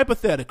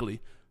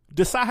 hypothetically,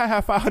 does Sci-Hi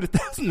have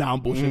 $500,000? Nah,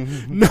 I'm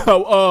bullshit.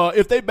 No,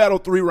 if they battle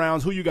 3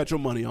 rounds, who you got your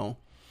money on?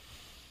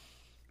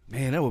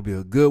 Man, that would be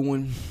a good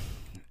one.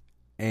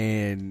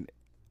 and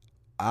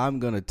I'm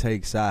going to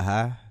take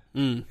Sci-Hi.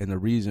 And the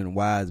reason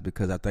why is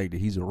because I think that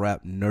he's a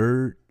rap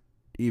nerd,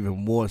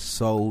 even more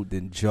so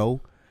than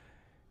Joe.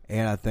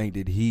 And I think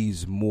that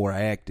he's more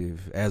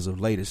active as of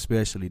late,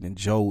 especially than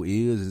Joe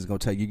is. It's gonna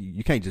take you.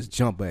 You can't just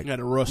jump back. You got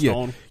to rust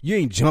on him. You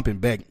ain't jumping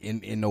back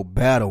in no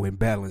battle and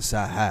battling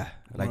Sci-Hi.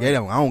 Like I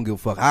don't give a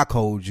fuck how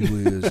cold you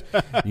is.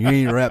 You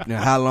ain't rapping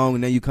how long,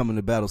 and then you come in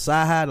the battle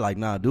Sci-Hi. Like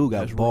nah, dude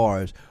got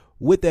bars. Rough.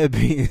 With that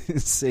being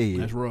said,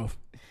 that's rough.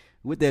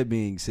 With that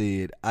being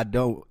said,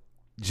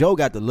 Joe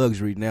got the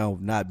luxury now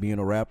of not being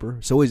a rapper,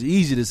 so it's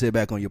easy to sit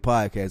back on your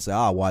podcast and say,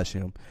 I'll watch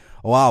him.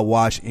 Or I'll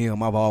watch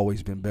him. I've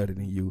always been better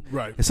than you.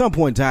 Right. At some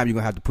point in time, you're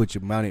going to have to put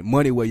your money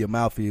where your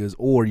mouth is,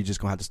 or you're just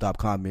going to have to stop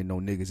commenting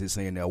on niggas that's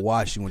saying they'll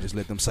watch you and just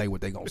let them say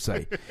what they going to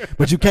say.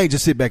 But you can't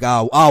just sit back,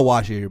 I'll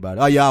watch everybody.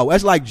 Oh, yeah,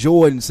 that's like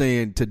Jordan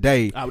saying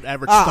today, I would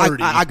average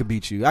 30. I could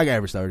beat you. I can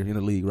average 30 in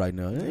the league right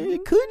now.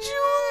 Could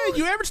you?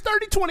 You averaged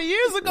 30 20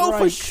 years ago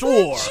right, for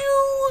sure. Could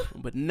you?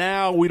 But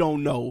now we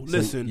don't know. So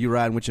listen. You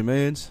riding with your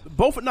mans?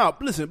 Both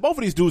of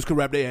these dudes can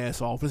rap their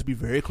ass off. Let's be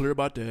very clear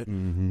about that.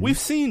 Mm-hmm. We've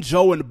seen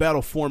Joe in the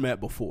battle format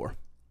before.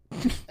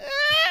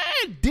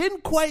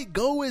 Didn't quite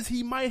go as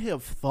he might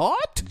have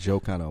thought.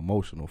 Joe kind of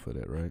emotional for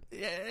that, right?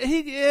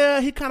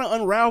 He kind of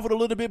unraveled a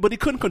little bit, but he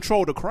couldn't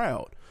control the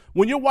crowd.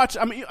 When you're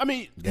watching, I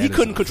mean, he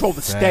couldn't control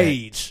the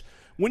stage.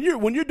 When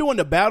you're doing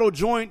the battle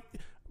joint,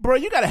 bro,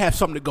 you got to have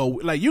something to go.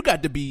 Like you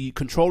got to be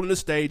controlling the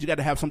stage. You got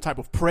to have some type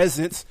of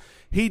presence.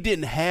 He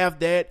didn't have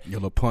that. Your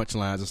little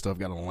punchlines and stuff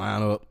got to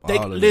line up. They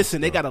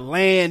got to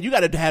land. You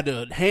got to have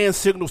the hand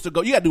signals to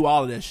go. You got to do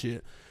all of that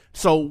shit.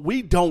 So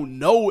we don't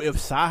know if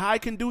Sci-Hi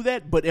can do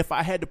that, but if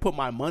I had to put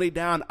my money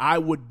down, I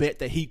would bet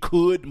that he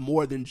could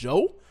more than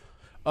Joe.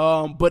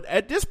 But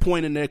at this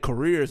point in their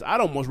careers,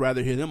 I'd almost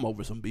rather hear them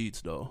over some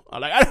beats, though.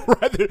 I'd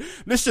rather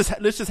let's just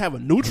have a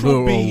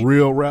neutral beat, a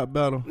real rap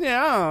battle.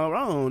 Yeah,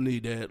 I don't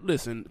need that.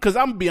 Listen, because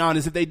I'm gonna be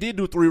honest, if they did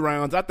do 3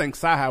 rounds, I think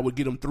Sci-Hi would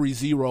get them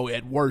 3-0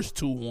 at worst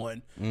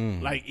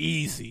 2-1, like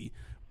easy.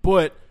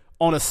 But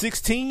on a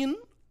 16,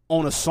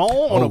 on a song,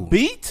 on a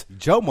beat,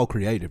 Joe more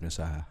creative than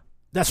Sci-Hi.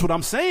 That's what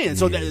I'm saying.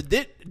 So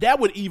that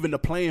would even the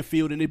playing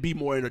field, and it'd be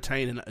more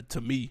entertaining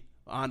to me,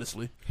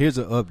 honestly. Here's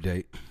an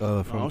update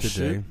from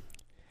today.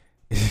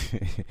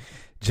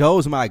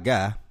 Joe's my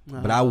guy,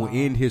 but I will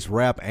end his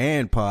rap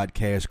and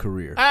podcast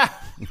career.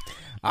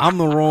 I'm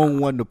the wrong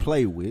one to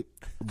play with,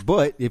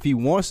 but if he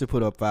wants to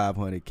put up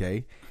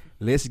 $500K,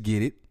 let's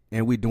get it,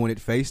 and we're doing it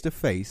face to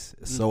face,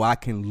 so I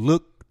can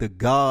look the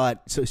God.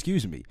 So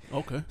excuse me.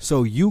 Okay.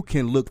 So you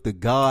can look the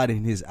God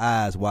in his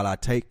eyes while I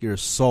take your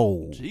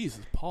soul. Jesus,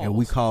 pause. And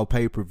we call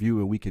pay-per-view,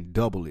 and we can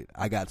double it.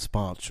 I got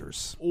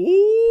sponsors.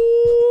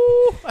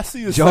 Ooh, I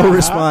see you. Joe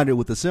responded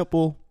with a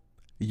simple,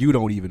 "You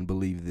don't even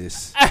believe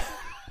this."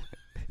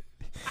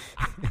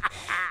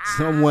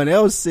 Someone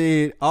else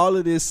said, all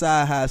of this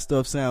Sci-Hi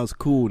stuff sounds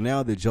cool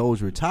now that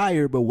Joe's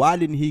retired, but why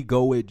didn't he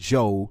go at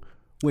Joe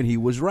when he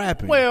was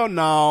rapping? Well,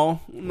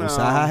 no. Well,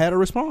 Sci-Hi had a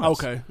response.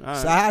 Okay. All right.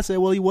 Sci-Hi said,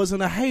 well, he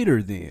wasn't a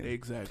hater then.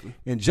 Exactly.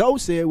 And Joe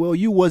said, well,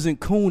 you wasn't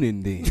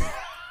cooning then.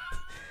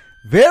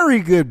 Very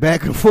good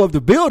back and forth.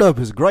 The build-up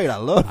is great. I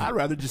love it. I'd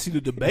rather just see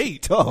the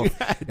debate. Oh,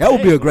 that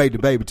would be a great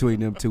debate between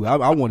them two.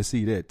 I want to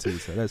see that, too,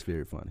 so that's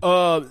very funny.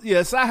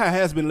 Yeah, Sci-Hi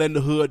has been letting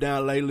the hood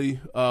down lately,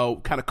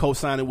 kind of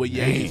co-signing what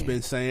Ye's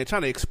been saying,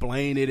 trying to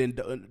explain it, and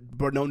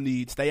bro, no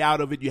need. Stay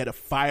out of it. You had a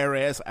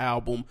fire-ass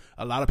album.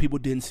 A lot of people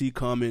didn't see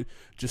coming.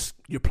 Just,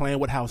 you're playing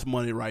with house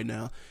money right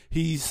now.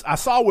 I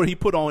saw where he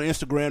put on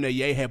Instagram that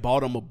Ye had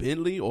bought him a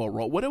Bentley or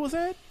what it was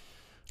at?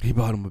 He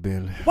bought him a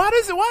Bentley. Why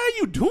are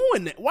you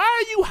doing that? Why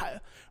are you,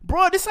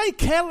 bro? This ain't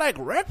Cadillac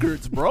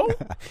Records, bro.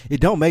 It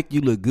don't make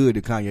you look good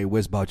that Kanye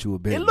West bought you a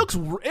Bentley. It looks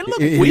weird.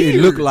 It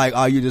looked like,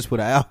 oh, you just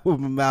put an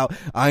album out.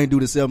 I ain't do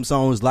the 7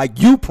 songs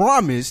like you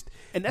promised.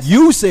 And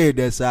you said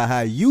that,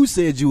 Sci-Hi. You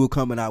said you were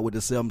coming out with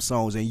the 7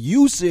 songs, and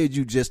you said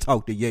you just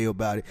talked to Ye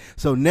about it.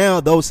 So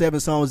now those 7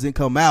 songs didn't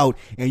come out,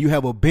 and you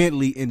have a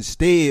Bentley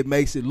instead.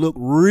 Makes it look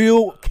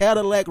real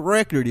Cadillac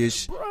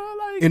Record-ish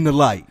in the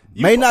light.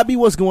 May not be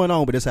what's going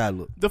on, but that's how it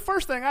look. The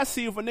first thing I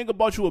see if a nigga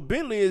bought you a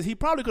Bentley is he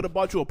probably could have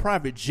bought you a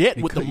private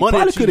jet with the money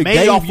that you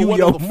made off you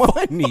your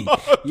money.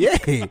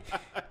 Yeah.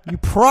 You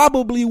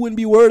probably wouldn't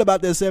be worried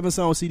about that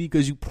 7-song CD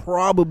because you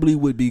probably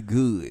would be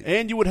good.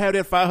 And you would have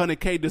that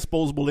 $500K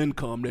disposable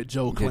income that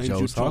Joe claims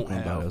you don't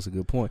have. About. That's a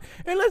good point.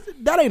 And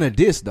that ain't a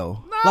diss,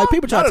 though. No, like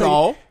people try to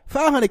say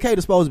 $500K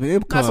disposable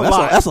income.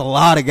 That's a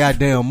lot of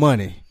goddamn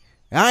money.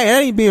 I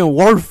ain't being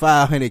worth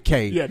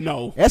 $500K. Yeah,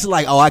 no. That's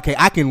like,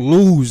 I can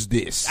lose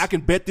this. I can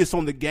bet this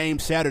on the game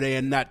Saturday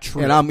and not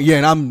true. And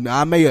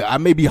I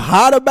may be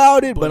hot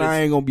about it, but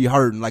I ain't gonna be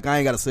hurting. Like I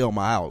ain't gotta sell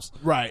my house.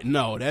 Right?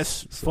 No,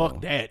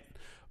 fuck that.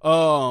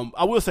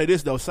 I will say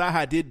this though,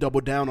 Sci-Hi did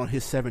double down on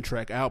his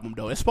 7-track album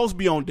though. It's supposed to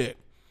be on deck.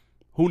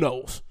 Who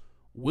knows?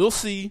 We'll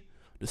see.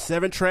 The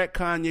 7-track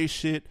Kanye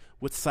shit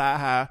with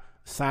Sci-Hi.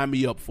 Sign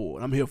me up for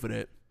it. I'm here for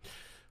that.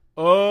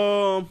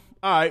 All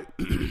right,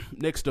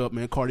 next up,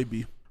 man, Cardi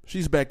B.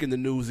 She's back in the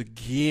news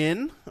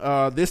again.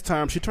 This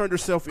time, she turned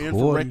herself in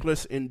for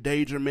reckless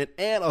endangerment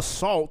and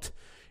assault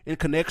in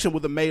connection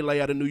with a melee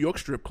at a New York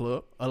strip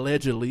club.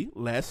 Allegedly,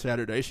 last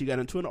Saturday, she got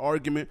into an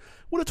argument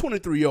with a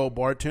 23-year-old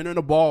bartender,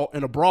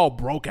 and a brawl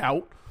broke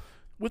out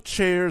with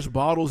chairs,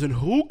 bottles, and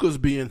hookahs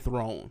being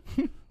thrown.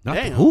 Not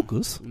the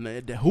hookahs.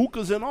 The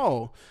hookahs and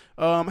all.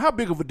 How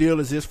big of a deal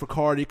is this for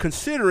Cardi,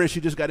 considering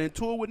she just got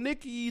into it with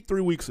Nicki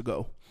 3 weeks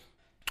ago?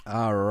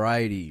 All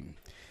righty.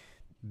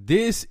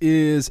 This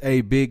is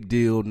a big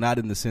deal, not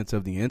in the sense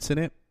of the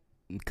incident,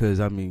 because,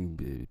 I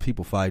mean,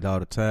 people fight all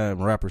the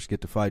time. Rappers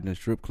get to fight in the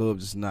strip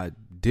clubs. It's not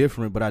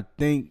different, but I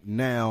think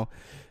now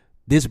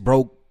this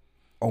broke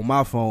on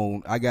my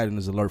phone. I got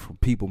this alert from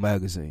People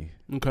Magazine.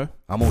 Okay.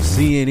 I'm on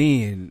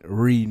CNN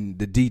reading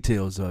the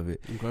details of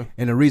it. Okay.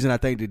 And the reason I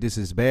think that this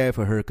is bad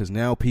for her, because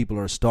now people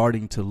are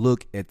starting to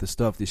look at the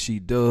stuff that she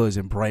does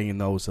and bringing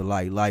those to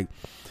light. Like,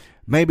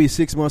 maybe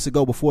 6 months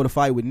ago, before the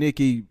fight with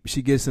Nicki,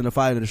 she gets in a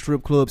fight at a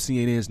strip club.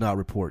 CNN's not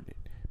reporting it.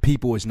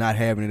 People is not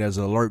having it as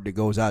an alert that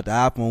goes out to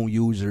iPhone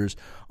users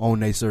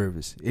on their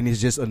service. And it's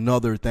just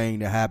another thing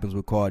that happens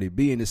with Cardi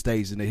B in the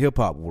States, in the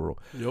hip-hop world.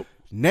 Yep.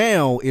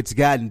 Now it's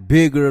gotten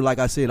bigger. Like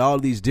I said, all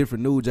these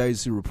different news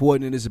agencies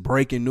reporting it. It's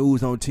breaking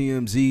news on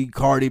TMZ.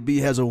 Cardi B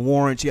has a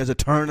warrant. She has to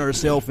turn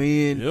herself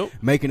in,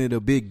 making it a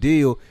big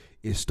deal.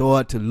 It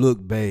started to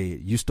look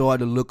bad. You start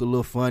to look a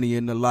little funny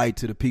in the light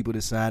to the people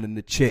that signing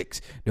the checks.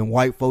 Them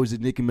white folks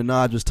that Nicki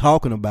Minaj was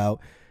talking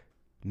about.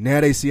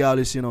 Now they see all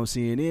this shit on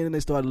CNN and they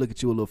start to look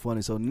at you a little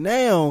funny. So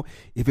now,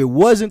 if it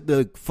wasn't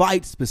the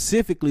fight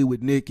specifically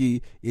with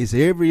Nicki, it's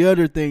every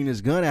other thing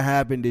that's going to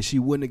happen that she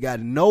wouldn't have got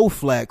no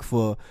flack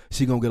for.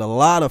 She going to get a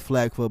lot of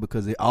flack for,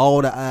 because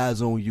all the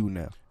eyes on you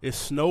now. It's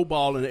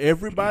snowballing.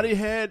 Everybody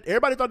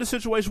thought the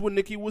situation with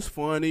Nicki was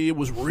funny. It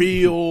was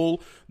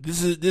real.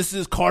 This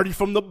is Cardi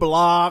from the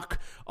block.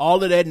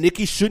 All of that.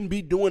 Nicki shouldn't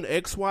be doing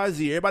X, Y,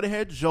 Z. Everybody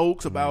had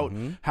jokes about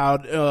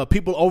how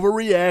people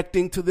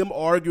overreacting to them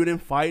arguing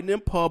and fighting in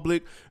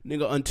public.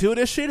 Nigga, until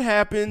this shit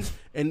happens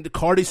and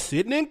Cardi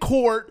sitting in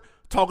court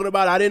talking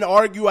about, I didn't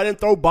argue, I didn't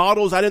throw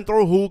bottles, I didn't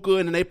throw hookah,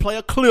 and then they play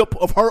a clip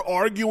of her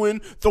arguing,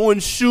 throwing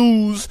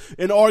shoes,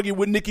 and arguing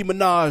with Nicki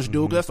Minaj,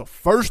 dude. That's the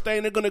first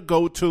thing they're gonna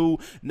go to.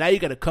 Now you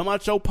gotta come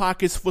out your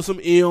pockets for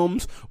some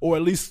M's, or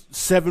at least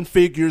 7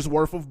 figures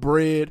worth of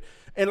bread,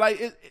 and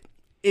like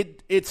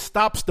it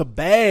stops the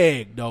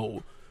bag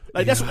though.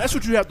 Like that's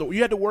what you have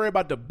to worry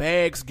about, the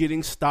bags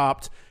getting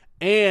stopped.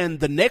 And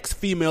the next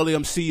female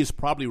MC is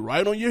probably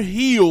right on your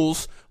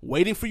heels,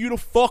 waiting for you to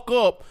fuck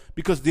up,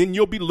 because then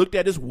you'll be looked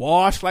at as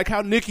washed, like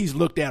how Nicki's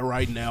looked at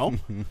right now.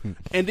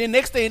 And then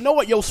next thing you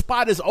know, your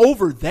spot is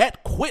over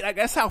that quick. Like,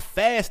 that's how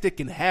fast it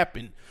can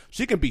happen.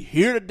 She can be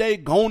here today,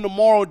 gone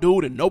tomorrow,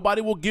 dude, and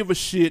nobody will give a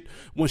shit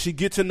when she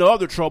gets into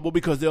other trouble,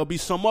 because there'll be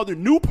some other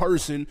new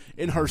person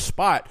in her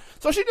spot.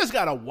 So she just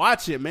gotta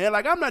watch it, man.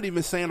 Like, I'm not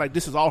even saying like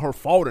this is all her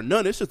fault or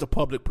none. It's just a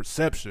public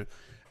perception.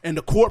 And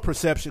the court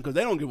perception, because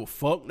they don't give a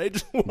fuck. They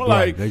just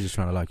like, they just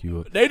trying to lock you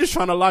up. They just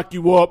trying to lock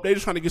you up. They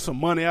just trying to get some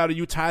money out of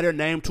you, tie their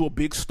name to a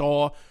big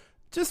star.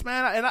 Just,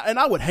 man, and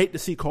I would hate to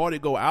see Cardi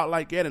go out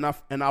like that.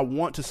 And I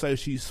want to say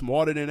she's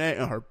smarter than that,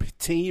 and her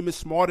team is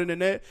smarter than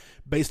that,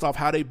 based off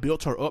how they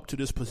built her up to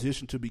this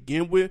position to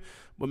begin with.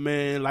 But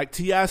man, like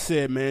T.I.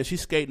 said, man,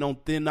 she's skating on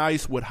thin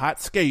ice with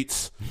hot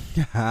skates.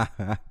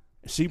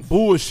 She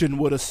bullshitting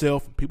with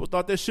herself. People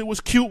thought that shit was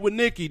cute with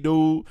Nicki,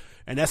 dude.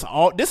 And that's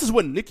all. This is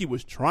what Nicki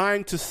was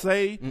trying to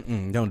say.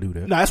 Don't do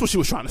that. No, that's what she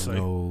was trying to say.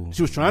 No,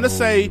 she was trying to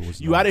say,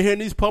 you out of here in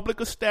these public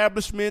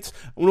establishments.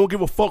 We don't give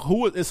a fuck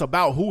who it's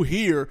about, who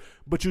here,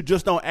 but you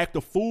just don't act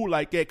a fool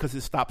like that, because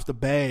it stops the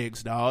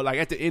bags, dog. Like,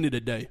 at the end of the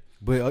day.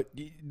 But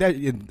that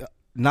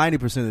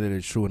 90% of that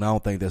is true, and I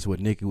don't think that's what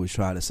Nicki was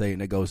trying to say.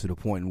 And that goes to the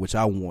point in which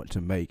I want to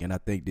make, and I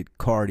think that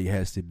Cardi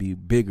has to be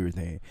bigger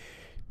than.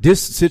 This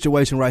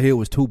situation right here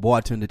was 2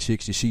 bartender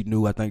chicks that she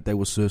knew. I think they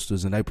were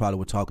sisters, and they probably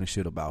were talking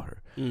shit about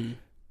her.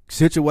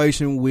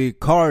 Situation with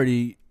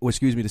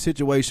the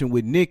situation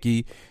with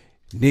Nicki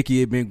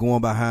had been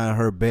going behind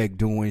her back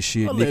doing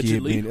shit.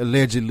 Allegedly.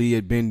 Nicki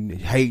had been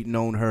hating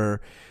on her.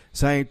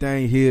 Same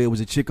thing here. It was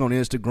a chick on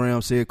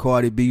Instagram said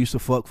Cardi B used to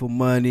fuck for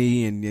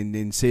money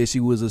and said she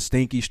was a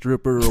stinky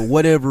stripper or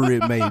whatever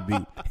it may be.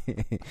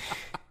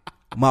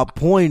 My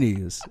point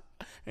is,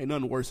 ain't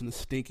nothing worse than a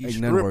stinky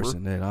stripper. Ain't nothing worse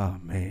than that. Oh,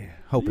 man.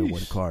 Hope it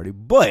wasn't Cardi.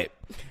 But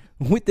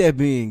with that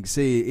being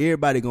said,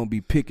 everybody going to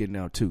be picking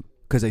now, too,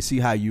 because they see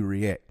how you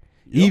react.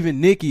 Yep. Even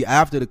Nicki,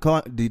 after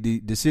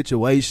the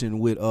situation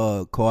with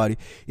Cardi,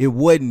 it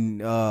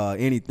wasn't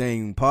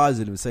anything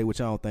positive to say,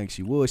 which I don't think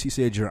she was. She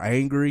said, you're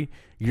angry,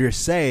 you're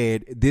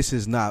sad, this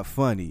is not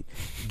funny.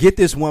 Get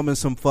this woman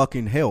some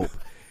fucking help.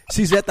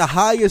 She's at the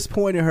highest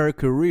point in her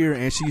career,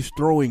 and she's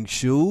throwing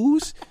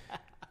shoes.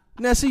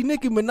 Now, see,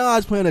 Nicki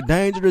Minaj playing a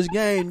dangerous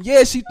game.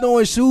 Yeah, she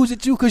throwing shoes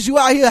at you because you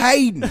out here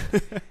hating.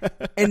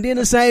 And then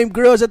the same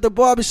girls at the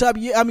barbershop,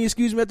 at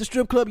the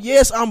strip club,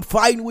 yes, I'm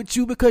fighting with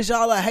you because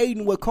y'all are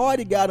hating. What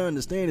Cardi got to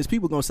understand is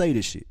people going to say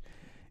this shit.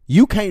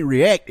 You can't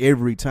react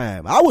every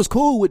time. I was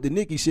cool with the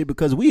Nicki shit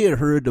because we had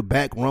heard the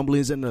back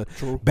rumblings and the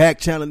back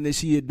channeling that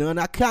she had done.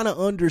 I kind of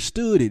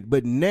understood it,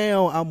 but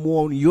now I'm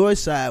more on your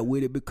side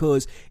with it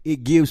because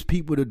it gives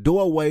people the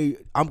doorway.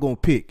 I'm going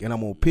to pick, and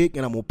I'm going to pick,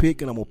 and I'm going to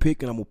pick, and I'm going to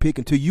pick, and I'm going to pick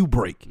until you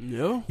break.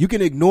 Yeah. You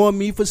can ignore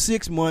me for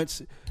 6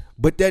 months,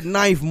 but that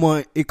 9th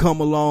month, it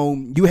come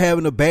along, you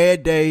having a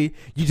bad day,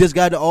 you just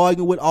got to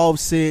argue with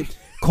Offset,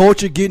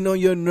 Culture getting on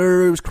your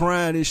nerves,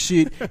 crying and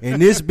shit,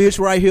 and this bitch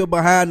right here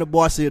behind the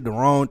bar said the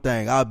wrong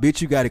thing. I bet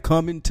you got it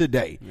coming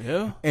today.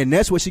 Yeah. And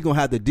that's what she going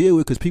to have to deal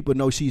with because people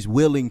know she's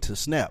willing to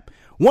snap.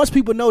 Once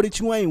people know that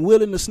you ain't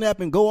willing to snap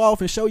and go off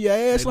and show your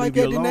ass like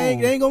that, then they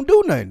ain't going to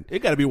do nothing.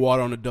 It got to be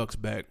water on the duck's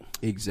back.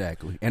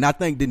 Exactly. And I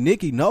think that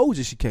Nicki knows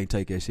that she can't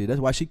take that shit.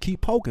 That's why she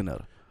keep poking at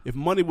her. If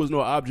money was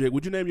no object,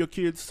 would you name your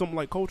kids something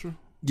like Culture?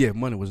 Yeah,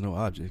 money was no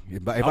object.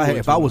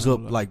 If I was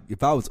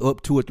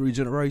up 2 or 3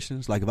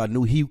 generations, like if I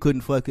knew he couldn't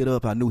fuck it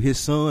up, I knew his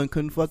son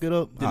couldn't fuck it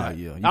up.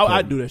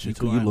 I'd do that shit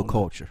too. You look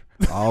Culture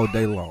all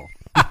day long.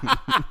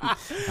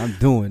 I'm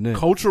doing that.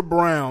 Culture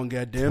Brown,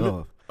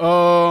 goddammit.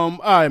 All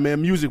right,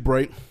 man. Music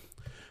break.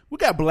 We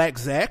got Black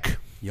Zach.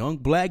 Young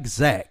Black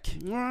Zach.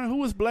 All right,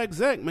 who is Black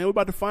Zach, man? We're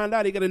about to find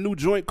out. He got a new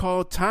joint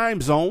called Time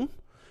Zone.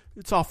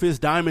 It's off his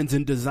Diamonds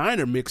and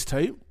Designer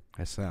mixtape.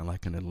 That sound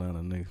like an Atlanta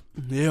nigga.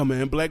 Yeah,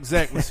 man. Black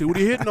Zach. Let's see what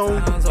he hitting on.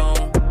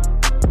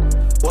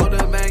 Well,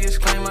 the baggage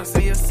claim I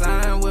see a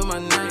sign with my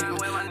name.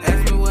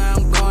 Ask me where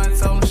I'm going,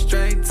 tell them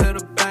straight to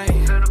the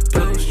bank.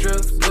 Blue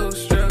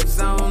strips,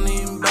 I don't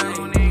need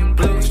bang.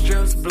 Blue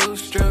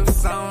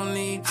strips, I don't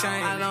need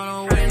change. I don't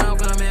know when I'm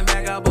coming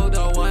back, I booked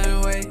a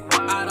one way.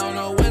 I don't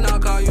know when I'll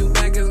call you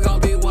back, it's gonna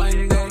be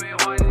one day.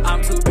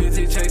 I'm too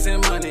busy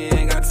chasing money,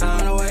 ain't got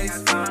time to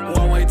waste.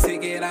 One way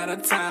ticket out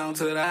of town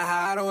to the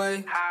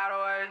hideaway.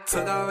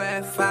 Took off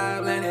at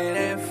 5, landed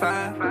at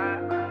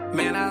 5.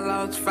 Man, I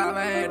lost 5,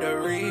 I had to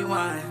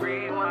rewind.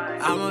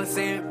 I'ma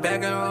sit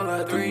back and roll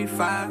a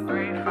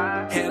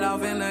 3-5. Head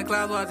off in the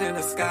clouds, watching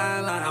the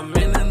skyline. I'm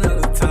in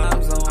another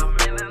time zone.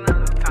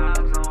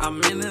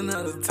 I'm in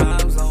another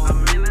time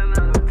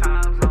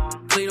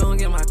zone. Please don't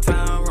get my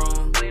time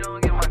wrong.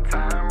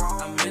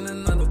 I'm in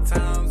another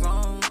time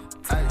zone.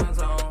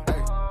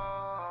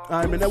 All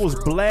right, man. That was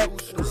Black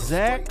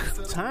Zach,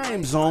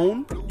 Time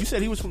Zone. You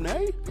said he was from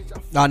there?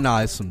 No,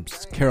 it's some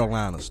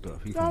Carolina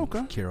stuff. He from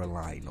okay.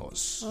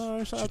 Carolinas.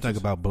 What you think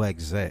about Black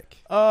Zach?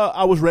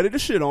 I was ready to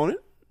shit on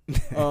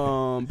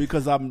it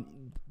because I'm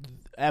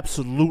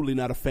absolutely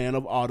not a fan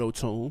of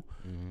auto-tune.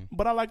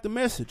 But I like the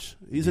message.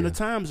 He's in a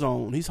time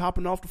zone. He's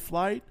hopping off the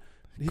flight.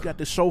 He got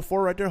the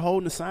chauffeur right there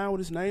holding the sign with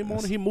his name on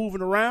it. He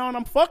moving around.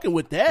 I'm fucking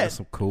with that. That's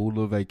some cool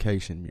little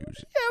vacation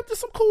music. Yeah,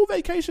 just some cool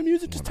vacation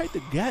music. Just take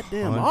the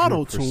goddamn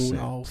auto-tune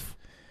off.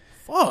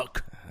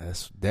 Fuck.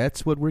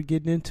 That's what we're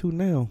getting into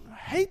now. I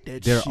hate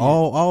that shit. They're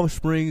all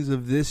offsprings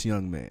of this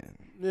young man.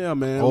 Yeah,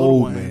 man.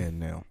 Old man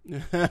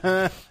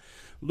now.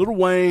 Lil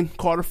Wayne,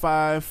 Carter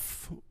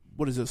 5.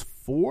 What is this?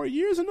 4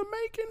 years in the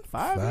making?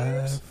 5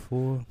 years?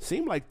 4.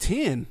 Seemed like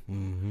 10.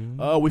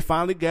 We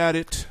finally got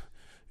it.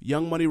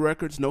 Young Money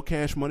Records, No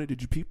Cash Money.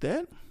 Did you peep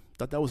that?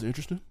 Thought that was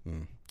interesting.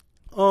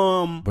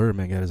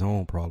 Birdman got his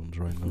own problems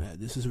right now. Yeah,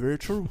 this is very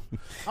true.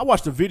 I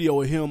watched a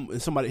video of him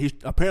and somebody.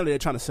 Apparently they're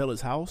trying to sell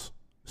his house,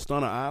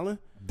 Stunner Island.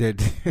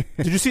 Did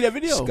you see that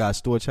video? Scott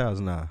Storch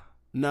House,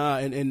 Nah,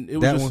 and it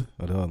was that just, one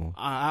or the other one.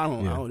 I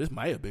don't know. This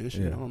might have been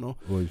shit. I don't know.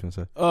 What were you gonna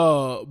say?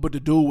 But the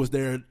dude was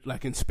there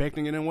like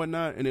inspecting it and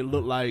whatnot, and it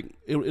looked like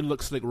it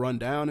looked slick, run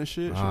down and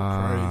shit. Shit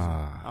was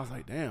crazy. I was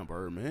like, damn,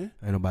 Bird, man.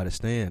 Ain't nobody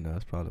staying though.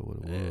 That's probably what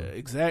it was. Yeah,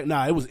 exactly.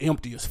 Nah, it was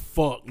empty as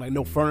fuck. Like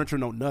no furniture,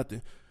 no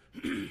nothing.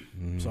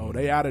 So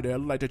they out of there.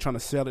 Look like they're trying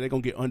to sell it. They're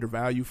gonna get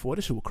undervalued for it.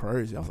 This shit was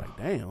crazy. I was like,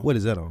 damn. What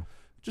is that on?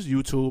 Just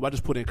YouTube. I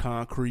just put in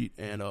Concrete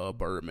and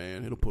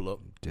Birdman. It'll pull up.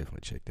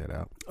 Definitely check that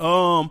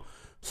out.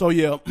 So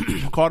yeah,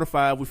 Carter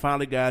 5, we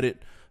finally got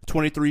it.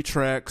 23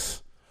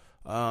 tracks.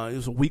 It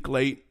was a week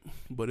late,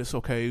 but it's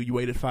okay. You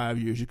waited 5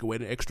 years. You can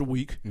wait an extra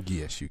week.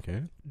 Yes, you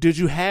can. Did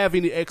you have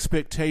any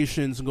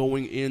expectations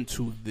going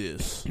into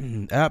this?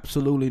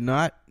 Absolutely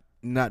not.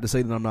 Not to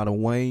say that I'm not a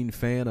Wayne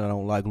fan. I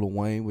don't like Lil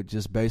Wayne, but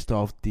just based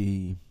off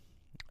the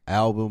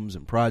albums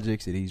and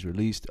projects that he's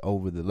released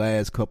over the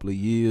last couple of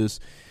years,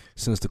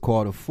 since the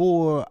Carter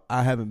 4,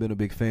 I haven't been a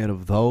big fan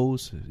of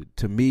those.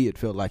 To me, it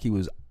felt like he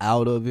was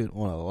out of it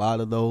on a lot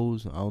of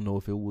those. I don't know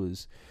if it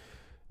was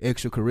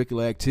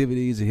extracurricular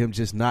activities or him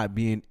just not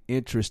being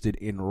interested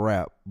in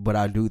rap, but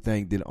I do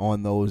think that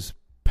on those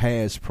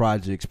past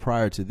projects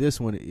prior to this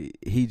one,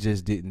 he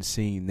just didn't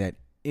seem that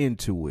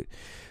into it.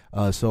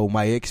 So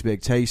my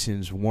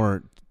expectations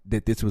weren't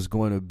that this was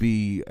going to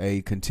be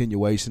a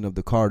continuation of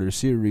the Carter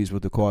series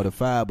with the Carter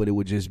 5, but it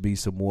would just be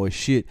some more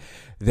shit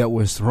that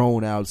was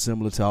thrown out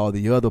similar to all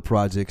the other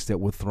projects that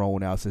were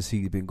thrown out since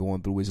he'd been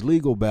going through his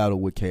legal battle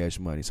with Cash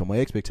Money. So my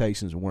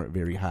expectations weren't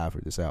very high for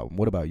this album.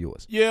 What about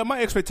yours? Yeah,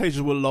 my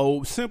expectations were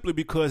low simply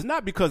because,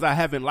 not because I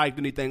haven't liked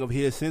anything of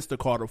his since the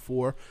Carter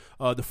 4.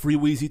 The Free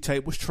Weezy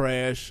tape was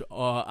trash.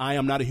 I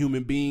Am Not a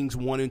Human Beings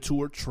 1 and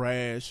 2 are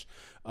trash.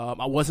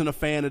 I wasn't a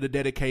fan of the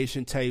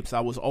Dedication tapes.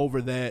 I was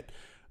over that.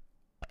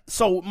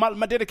 So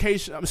my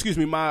dedication, excuse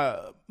me,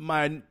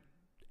 my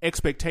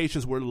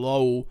expectations were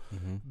low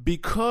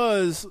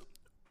because,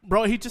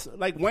 bro, he just,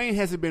 like, Wayne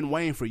hasn't been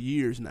Wayne for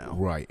years now.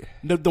 Right.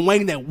 The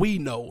Wayne that we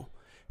know.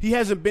 He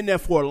hasn't been there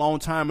for a long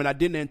time, and I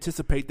didn't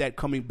anticipate that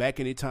coming back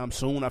anytime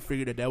soon. I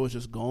figured that was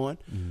just gone.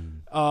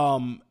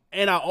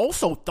 And I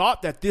also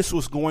thought that this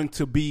was going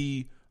to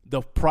be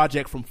the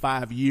project from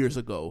 5 years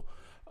ago.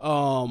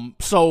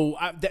 So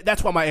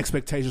that's why my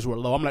expectations were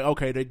low. I'm like,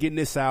 okay, they're getting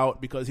this out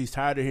because he's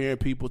tired of hearing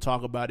people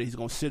talk about it. He's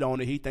going to sit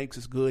on it. He thinks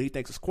it's good. He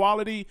thinks it's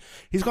quality.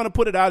 He's going to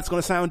put it out. It's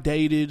going to sound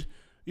dated.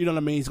 You know what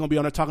I mean? He's going to be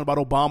on there talking about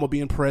Obama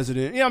being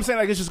president. You know what I'm saying?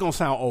 Like, it's just going to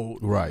sound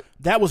old. Right.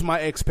 That was my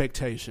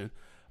expectation.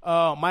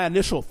 My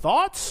initial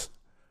thoughts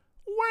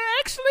were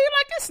actually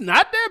like, it's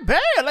not that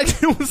bad. Like,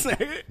 it was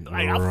like,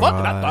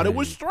 I thought it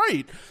was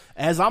straight.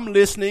 As I'm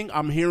listening,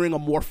 I'm hearing a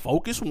more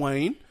focused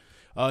Wayne.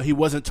 He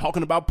wasn't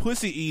talking about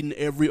pussy eating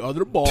every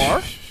other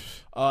bar.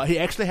 He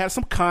actually had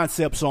some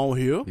concepts on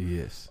here.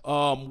 Yes.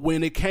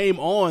 When it came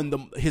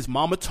on, his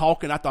mama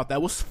talking, I thought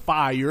that was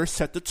fire,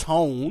 set the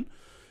tone.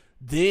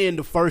 Then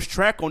the first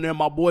track on there,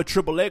 my boy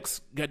Triple X,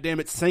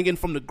 goddammit, singing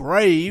from the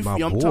grave. You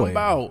know what I'm talking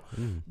about?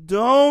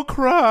 Don't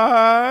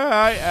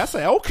cry. I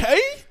said, okay.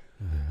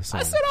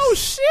 I said, oh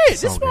shit.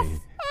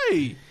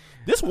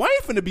 This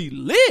Wayne finna be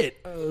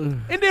lit.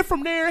 And then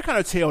from there, it kind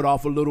of tailed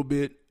off a little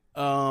bit.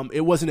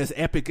 It wasn't as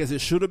epic as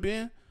it should have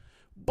been,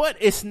 but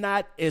it's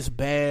not as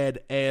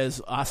bad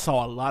as I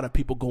saw a lot of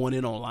people going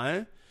in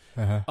online.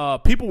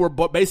 People were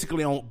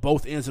basically on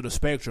both ends of the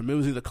spectrum. It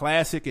was either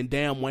classic and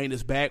damn, Wayne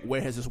is back,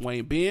 where has this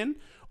Wayne been?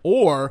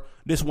 Or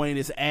this Wayne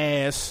is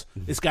ass,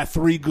 it's got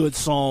 3 good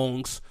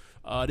songs,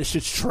 this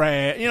shit's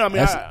trash. You know what I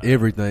mean? That's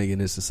everything in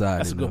this society.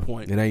 That's a good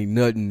point. It ain't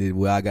nothing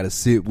where I got to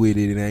sit with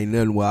it. It ain't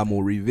nothing where I'm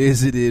going to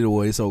revisit it,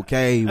 or it's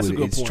okay, That's a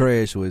good it's point.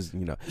 trash, or it's,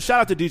 you know.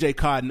 Shout out to DJ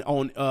Cotton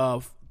on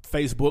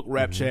Facebook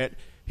Rap Chat.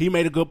 He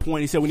made a good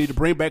point. He said we need to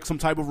bring back some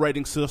type of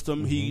rating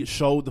system. He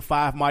showed the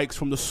 5 mics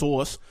from the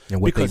source.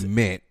 And what they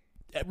meant.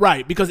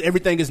 Right, because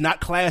everything is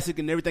not classic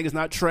and everything is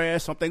not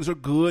trash. Some things are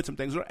good, some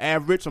things are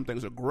average, some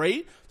things are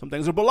great, some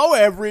things are below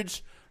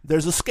average.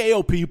 There's a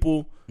scale,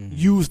 people.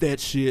 Use that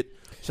shit.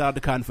 Shout out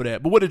to Cotton for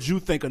that. But what did you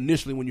think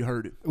initially when you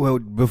heard it? Well,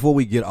 before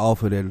we get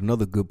off of that,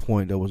 another good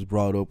point that was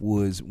brought up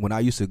was when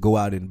I used to go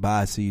out and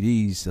buy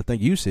CDs, I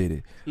think you said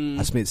it,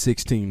 I spent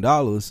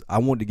 $16. I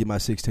wanted to get my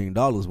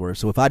 $16 worth.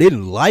 So if I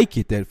didn't like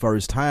it that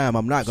first time,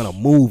 I'm not going to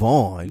move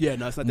on. Yeah,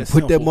 no, it's not that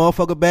Put that simple.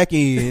 motherfucker back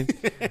in,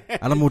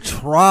 and I'm going to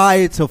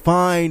try to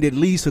find at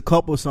least a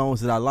couple songs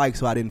that I like,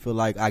 so I didn't feel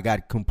like I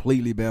got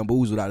completely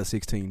bamboozled out of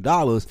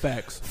 $16.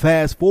 Facts.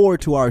 Fast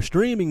forward to our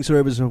streaming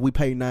service, and we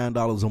pay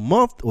 $9 a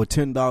month or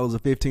 $10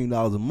 or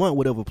 $15 a month,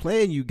 whatever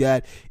plan you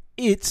got.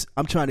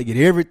 I'm trying to get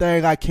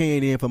everything I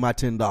can in for my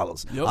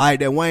 $10. Yep. All right,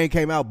 that Wayne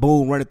came out,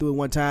 boom, running through it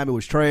one time, it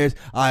was trash.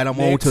 All right, I'm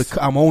Next.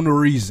 on the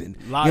reason.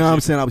 Logic. You know what I'm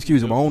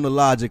saying? I'm on the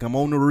logic, I'm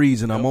on the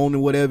reason, Yep. I'm on the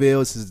whatever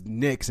else is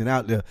next and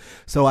out there.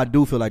 So I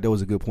do feel like that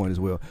was a good point as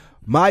well.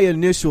 My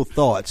initial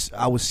thoughts,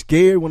 I was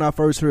scared when I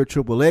first heard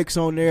Triple X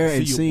on there,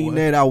 and seeing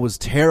that, I was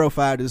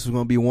terrified this was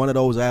going to be one of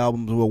those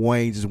albums where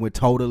Wayne just went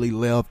totally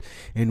left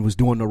and was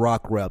doing the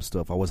rock rap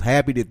stuff. I was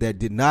happy that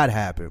did not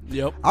happen.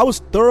 Yep. I was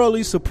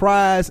thoroughly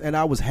surprised, and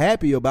I was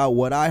happy about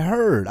what I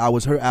heard. I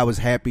was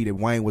happy that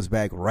Wayne was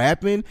back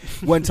rapping.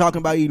 Wasn't talking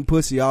about eating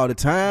pussy all the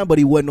time, but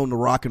he wasn't on the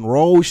rock and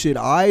roll shit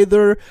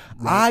either.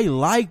 Right. I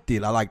liked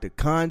it. I liked the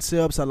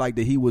concepts. I liked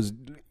that he was...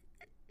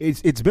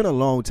 It's been a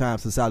long time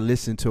since I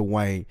listened to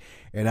Wayne,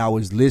 and I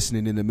was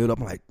listening in the middle.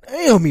 I'm like,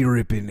 damn, he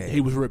ripping that. He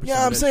was ripping. You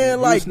know what I'm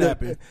saying? Like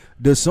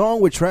the song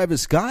with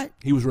Travis Scott.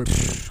 He was ripping.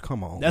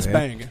 Come on, That's man.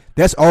 banging.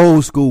 That's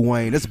old school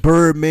Wayne. That's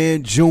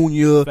Birdman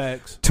Jr.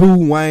 Facts.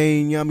 2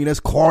 Wayne. You know what I mean? That's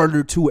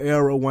Carter 2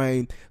 era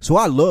Wayne. So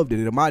I loved it.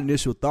 And my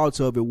initial thoughts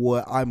of it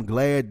were, I'm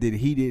glad that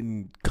he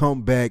didn't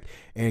come back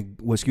and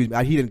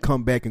he didn't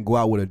come back and go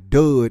out with a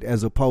dud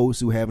as opposed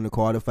to having the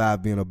Carter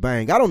 5 being a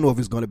bang. I don't know if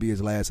it's going to be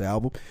his last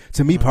album.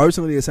 To me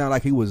personally, it sounded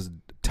like he was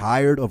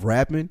tired of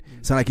rapping.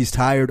 Sound like he's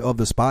tired of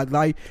the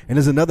spotlight. And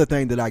there's another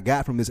thing that I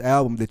got from this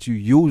album that you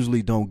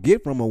usually don't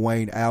get from a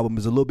Wayne album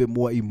is a little bit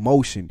more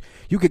emotion.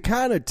 You could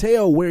kind of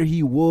tell where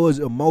he was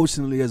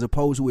emotionally as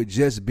opposed to it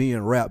just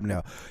being rap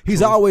now.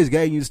 He's always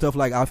gave you stuff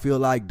like I feel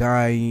like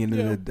dying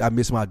and I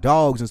miss my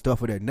dogs and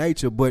stuff of that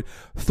nature, but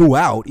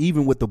throughout,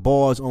 even with the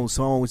bars on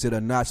songs that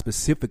are not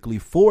specifically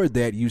for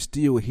that, you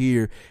still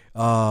hear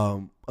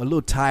a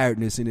little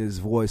tiredness in his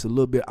voice, a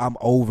little bit, I'm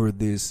over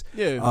this.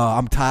 Yeah.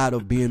 I'm tired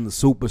of being the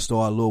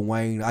superstar Lil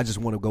Wayne. I just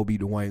want to go be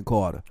Dwayne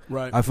Carter.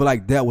 Right. I feel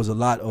like that was a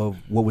lot of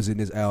what was in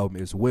this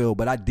album as well,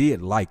 but I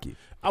did like it.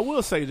 I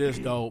will say this,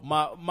 though.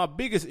 My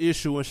biggest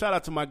issue, and shout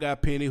out to my guy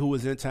Penny who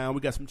was in town.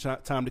 We got some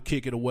time to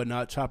kick it or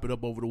whatnot, chop it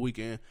up over the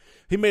weekend.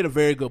 He made a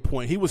very good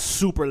point. He was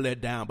super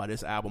let down by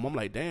this album. I'm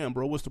like, damn,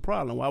 bro, what's the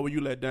problem? Why were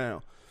you let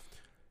down?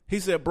 He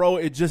said, bro,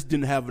 it just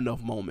didn't have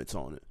enough moments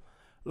on it.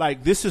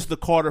 Like, this is the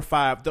Carter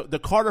 5. The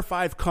Carter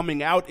 5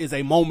 coming out is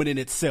a moment in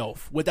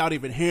itself without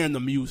even hearing the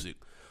music.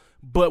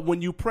 But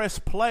when you press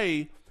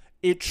play,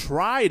 it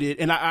tried it,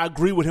 and I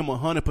agree with him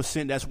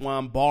 100%. That's why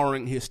I'm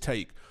borrowing his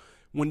take.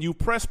 when you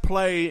press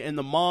play and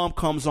the mom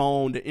comes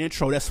on, the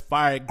intro, that's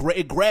fire.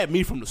 It grabbed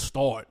me from the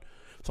start.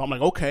 So I'm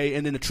like, okay.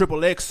 And then the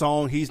Triple X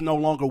song, he's no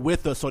longer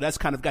with us. So that's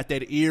kind of got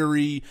that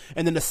eerie.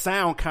 And then the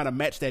sound kind of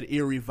matched that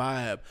eerie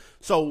vibe.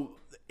 So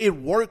it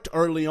worked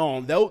early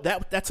on.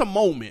 That's a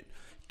moment.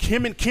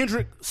 Kim and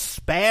Kendrick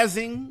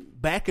spazzing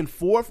back and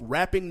forth,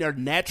 rapping their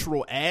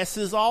natural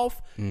asses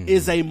off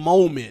is a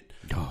moment.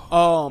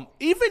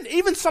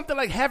 Even something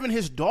like having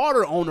his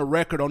daughter on the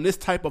record on this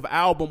type of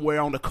album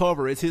where on the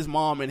cover it's his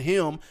mom and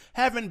him,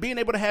 being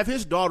able to have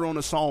his daughter on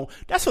the song,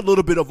 that's a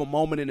little bit of a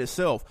moment in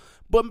itself.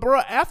 But bro,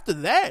 after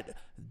that,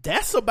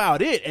 that's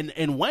about it.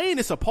 And Wayne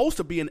is supposed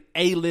to be an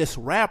A-list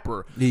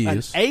rapper. He an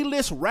is.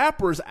 A-list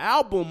rapper's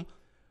album,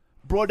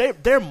 bro,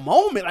 their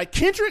moment, like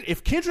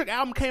if Kendrick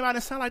album came out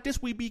and sounded like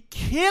this, we'd be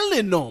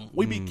killing them.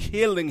 We'd be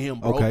killing him,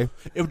 bro. Okay.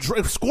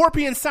 If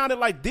Scorpion sounded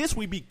like this,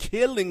 we'd be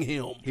killing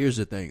him. Here's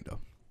the thing, though.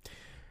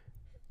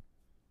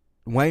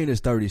 Wayne is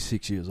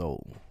 36 years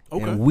old.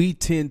 Okay. And we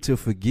tend to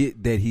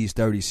forget that he's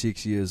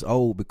 36 years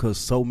old because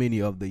so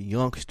many of the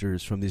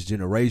youngsters from this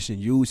generation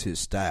use his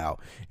style.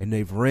 And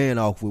they've ran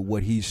off with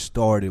what he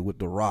started with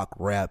the rock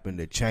rap and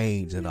the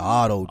chains and the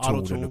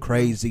auto-tune and the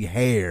crazy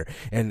hair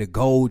and the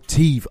gold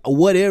teeth,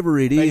 whatever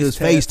it is,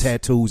 face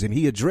tattoos. And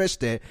he addressed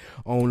that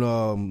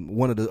on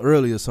one of the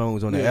earlier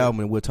songs on the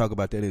album, and we'll talk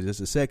about that in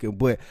just a second.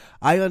 But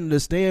I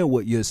understand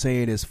what you're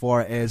saying as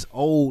far as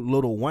old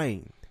Lil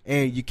Wayne.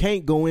 And you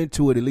can't go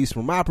into it, at least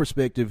from my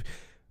perspective,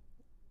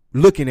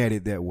 looking at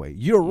it that way.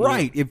 You're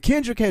right. If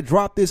Kendrick had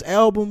dropped this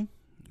album,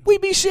 we'd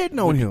be shitting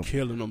on him.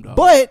 Killing him, dog.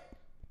 But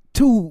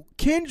to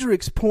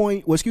Kendrick's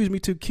point,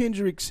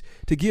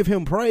 to give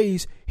him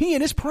praise, he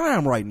in his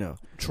prime right now.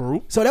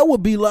 True. So that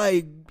would be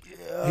like...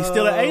 he's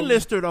still an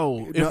A-lister,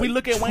 though. If we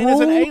look at Wayne as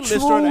an A-lister,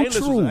 an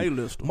A-lister's an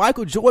A-lister.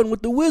 Michael Jordan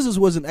with the Wizards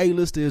was an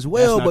A-lister as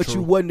well, but true.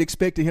 you wasn't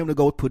expecting him to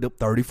go put up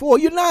 34.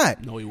 You're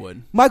not. No, he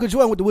wasn't. Michael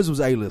Jordan with the Wizards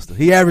was A-lister.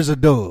 He averaged a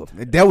dub.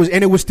 And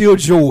it was still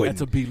Jordan.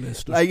 That's a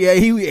B-lister. Like,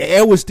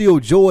 it was still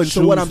Jordan.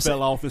 So what I'm saying,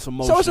 fell off in some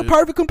more so it's a shit.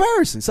 perfect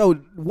comparison. So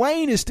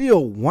Wayne is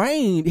still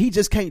Wayne. He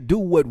just can't do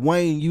what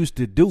Wayne used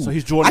to do. So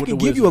he's Jordan I with can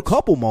the give you a Wizards.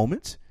 couple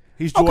moments.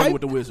 He's Jordan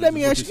with the Wizards. Let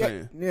me is ask what you.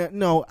 you're saying. Yeah,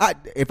 no.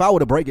 If I were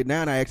to break it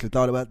down, I actually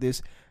thought about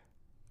this.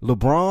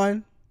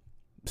 LeBron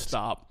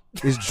Stop.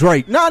 is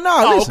Drake. No.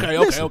 Oh,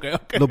 Listen, okay.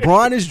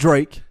 LeBron is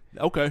Drake.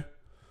 Okay.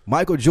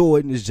 Michael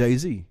Jordan is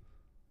Jay-Z.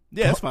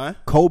 Yeah, that's fine.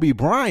 Kobe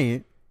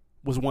Bryant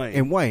Was Wayne.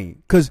 and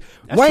Wayne, because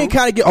That's Wayne true.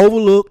 kind of get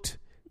overlooked.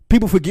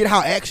 People forget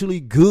how actually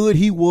good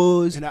he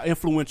was. And how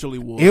influential he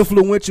was.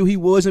 Influential he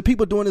was, and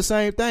people doing the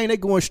same thing. They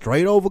going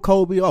straight over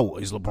Kobe. Oh,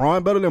 is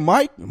LeBron better than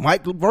Mike?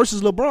 Mike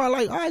versus LeBron.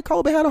 Like, all right,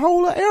 Kobe had a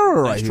whole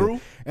era right That's here. true.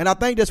 And I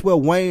think that's where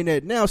Wayne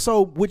at now.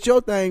 So with your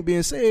thing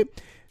being said,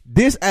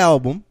 this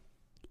album,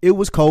 it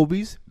was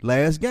Kobe's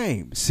last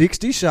game.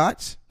 60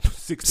 shots,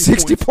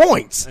 60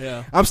 points.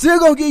 Yeah. I'm still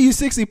going to give you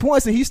 60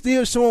 points, and he's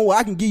still showing where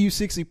I can give you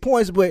 60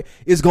 points, but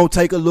it's going to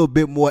take a little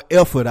bit more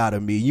effort out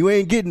of me. You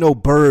ain't getting no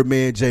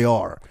Birdman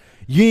JR.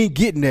 You ain't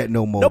getting that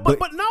no more. No,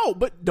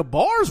 but the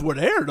bars were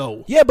there,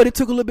 though. Yeah, but it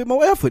took a little bit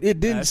more effort. It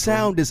didn't That's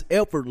sound as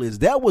effortless.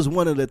 That was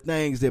one of the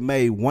things that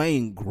made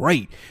Wayne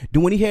great.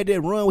 When he had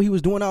that run where he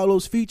was doing all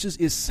those features,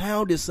 it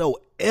sounded so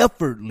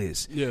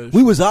effortless. Yeah,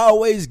 we was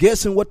always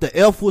guessing what the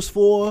F was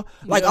for.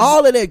 Like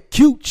all of that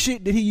cute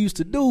shit that he used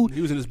to do.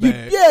 He was in his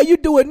bag. You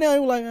do it now.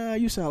 You're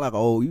like, you sound like,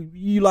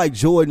 you like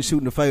Jordan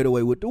shooting the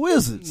fadeaway with the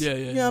Wizards. Yeah.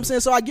 You know what I'm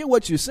saying? So I get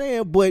what you're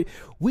saying, but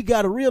we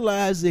got to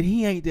realize that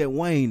he ain't that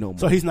Wayne no more.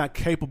 So he's not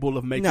capable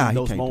of making he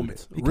those can't do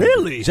moments. that. He can't do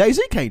Really? that.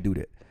 Jay-Z can't do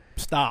that.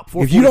 Stop.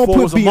 If you don't 444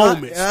 put was a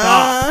beyond, moment.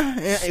 Stop.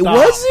 it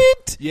was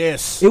it.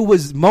 Yes. It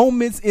was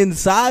moments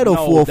inside of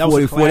No, that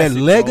was a 444, that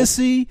classic,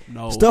 legacy,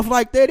 bro. No. stuff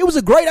like that. It was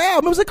a great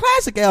album. It was a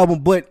classic album,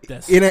 but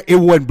That's- it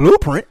wasn't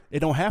Blueprint. It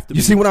don't have to be.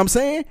 You see what I'm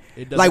saying?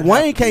 It doesn't Like have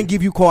Wayne to be. can't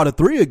give you Carter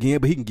 3 again,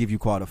 but he can give you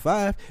Carter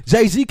 5.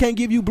 Jay-Z can't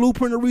give you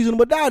Blueprint or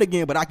Reasonable Doubt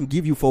again, but I can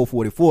give you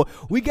 444.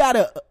 We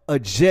gotta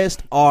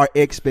adjust our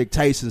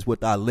expectations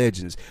with our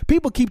legends.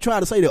 People keep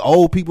trying to say that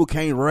old people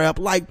can't rap.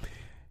 Like,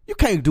 you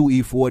can't do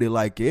E40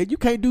 like that. You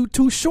can't do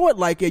Too Short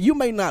like that. You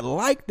may not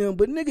like them,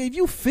 but nigga, if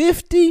you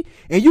 50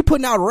 and you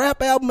putting out a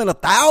rap album and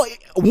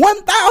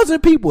 1,000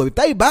 people, if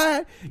they buy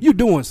it, you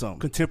doing something.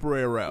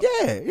 Contemporary rap.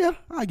 Yeah,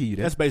 I'll give you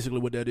that. That's basically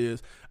what that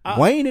is.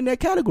 Wayne in that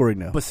category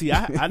now. But see,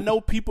 I know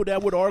people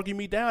that would argue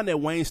me down that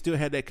Wayne still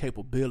had that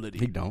capability.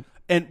 He don't.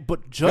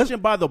 But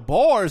judging by the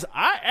bars,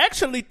 I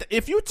actually,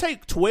 if you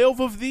take 12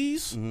 of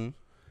these,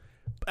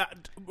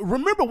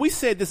 remember we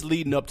said this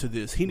leading up to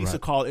this. He needs to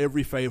call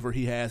every favor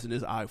he has in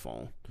his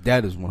iPhone.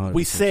 That is 100%.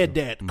 We said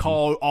that.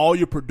 Call all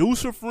your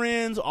producer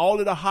friends, all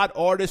of the hot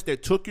artists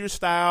that took your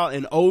style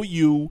and owe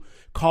you.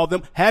 Call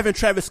them. Having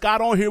Travis Scott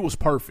on here was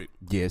perfect.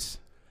 Yes.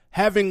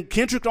 Having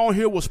Kendrick on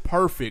here was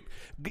perfect.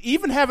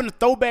 Even having a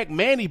throwback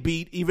Manny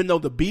beat, even though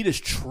the beat is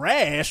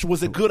trash,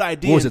 was a good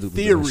idea What was in it?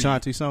 theory. The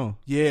Ashanti song?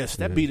 Yes,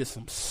 that beat is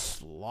some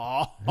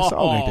slaw. That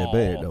song ain't that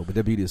bad, though, but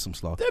that beat is some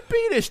slaw. That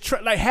beat is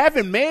like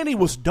having Manny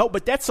was dope,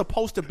 but that's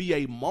supposed to be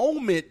a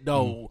moment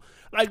though.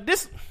 Like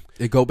this,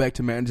 It go back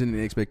to managing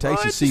the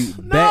expectations. What? See,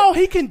 No,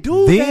 he can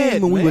do then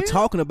that, when we were man.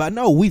 talking about,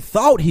 no, we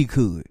thought he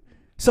could.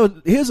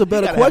 So here's a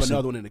better Have question.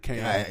 another one in the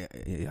can.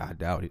 I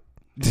doubt it.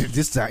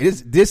 This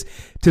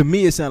to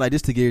me, it sounds like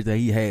this took everything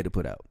he had to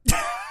put out.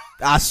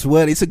 I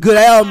swear, it's a good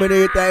album and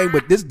everything,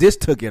 but this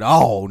took it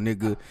all,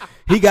 nigga.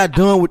 He got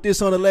done with this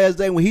on the last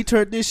day when he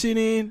turned this shit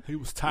in. He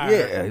was tired.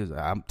 Yeah, he was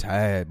like, I'm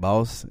tired,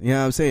 boss. You know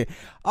what I'm saying?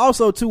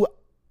 Also, too,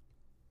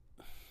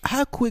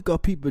 how quick are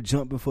people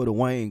jumping for the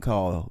Wayne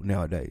call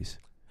nowadays?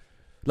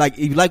 Like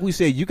we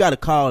said, you got to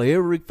call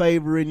every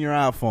favor in your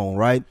iPhone,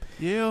 right?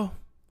 Yeah.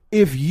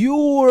 If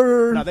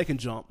you're No, they can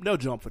jump. They'll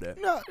jump for that.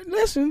 no,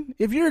 listen.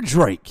 If you're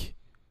Drake,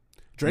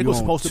 Drake you was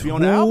on supposed to be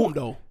on the tour, album,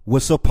 though.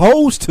 Was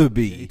supposed to He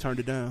be. turned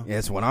it down.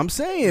 That's what I'm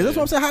saying. That's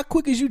what I'm saying. How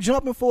quick is you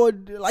jumping for?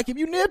 Like if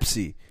you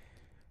Nipsey,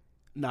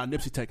 Nah,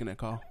 Nipsey taking that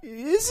call.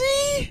 is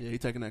he? Yeah, he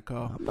taking that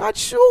call. I'm not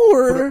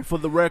sure. For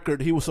the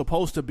record, he was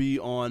supposed to be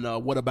on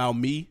What About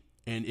Me?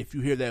 And if you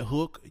hear that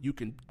hook, you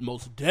can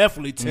most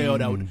definitely tell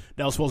that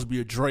was supposed to be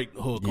a Drake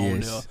hook on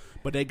Yes. there.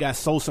 But they got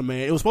Sosa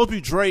Man. It was supposed to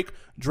be Drake.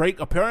 Drake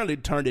apparently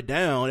turned it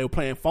down. They were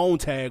playing phone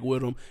tag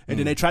with him. And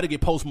then they tried to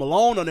get Post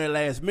Malone on there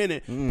last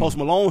minute. Post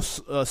Malone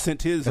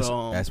sent his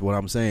That's what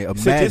I'm saying.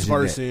 Imagine sent his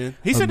verse that. in.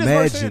 He sent his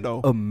verse in,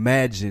 though.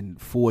 Imagine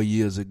 4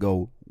 years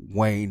ago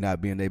Wayne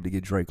not being able to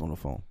get Drake on the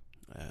phone.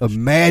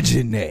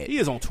 Imagine that. He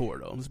is on tour,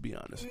 though. Let's be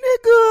honest.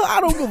 Nigga, I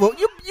don't give a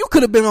you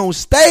could have been on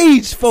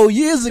stage 4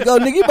 years ago,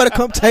 nigga. You better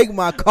come take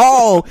my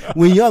call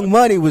when Young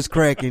Money was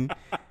cracking.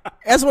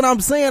 That's what I'm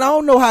saying. I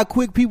don't know how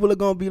quick people are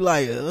gonna be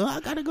like, I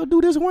gotta go do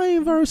this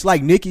Wayne verse.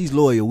 Like Nicki's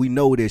lawyer, we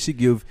know that she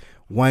give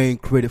Wayne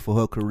credit for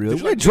her career. Did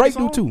you Let like Drake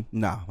Nicki's do song? too.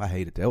 Nah, I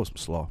hated that. That was some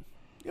slaw.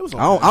 It was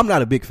okay. I'm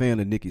not a big fan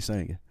of Nicki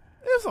singing.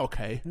 It was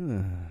okay.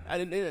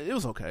 It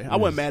was okay. I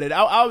wasn't mad at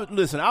it.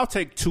 Listen, I'll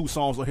take 2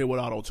 songs on here with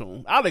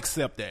auto-tune. I'll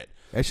accept that.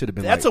 That should have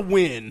been That's like, a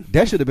win.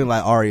 that should have been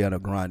like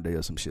Ariana Grande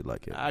or some shit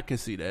like that. I can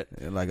see that.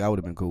 Like I would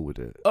have been cool with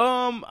that.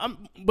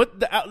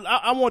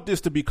 I want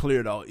this to be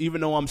clear though.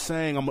 Even though I'm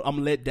saying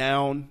I'm let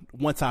down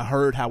once I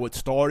heard how it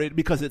started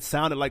because it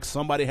sounded like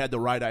somebody had the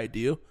right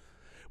idea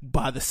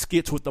by the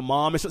skits with the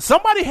mom.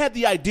 Somebody had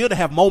the idea to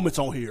have moments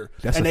on here,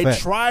 That's and a they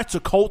fact. tried to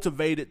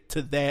cultivate it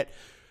to that.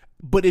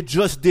 But it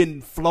just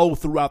didn't flow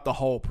throughout the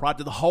whole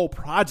project. The whole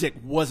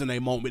project wasn't a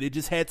moment. It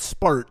just had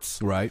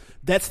spurts. Right.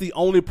 That's the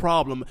only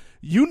problem.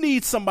 You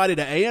need somebody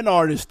to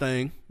A&R this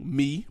thing,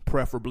 me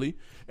preferably,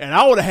 and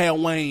I would have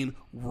had Wayne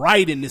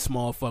right in this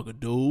motherfucker,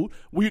 dude.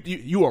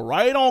 You were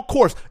right on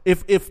course.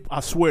 If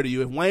I swear to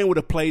you, if Wayne would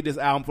have played this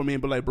album for me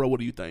and be like, bro,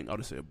 what do you think? I would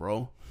have said,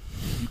 bro,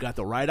 you got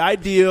the right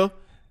idea.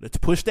 Let's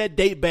push that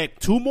date back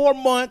 2 more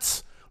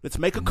months. Let's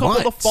make a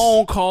couple of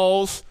phone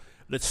calls.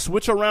 Let's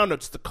switch around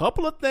just a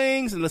couple of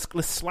things, and let's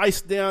slice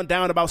down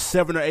about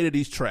 7 or 8 of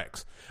these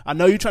tracks. I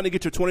know you're trying to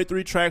get your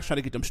 23 tracks, trying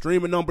to get them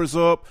streaming numbers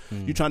up.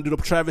 You're trying to do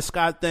the Travis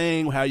Scott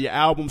thing, how your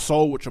album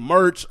sold with your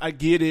merch. I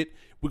get it.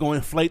 We're going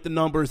to inflate the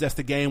numbers. That's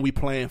the game we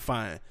playing,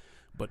 fine.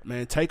 But,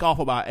 man, take off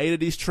about 8 of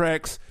these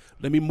tracks.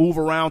 Let me move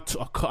around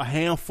to a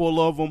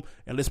handful of them,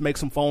 and let's make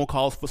some phone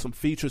calls for some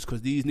features because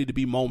these need to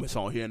be moments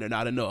on here, and they're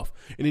not enough.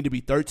 It need to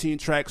be 13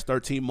 tracks,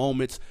 13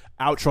 moments,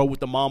 outro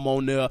with the mom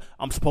on there.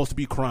 I'm supposed to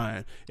be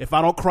crying. If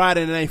I don't cry,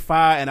 then it ain't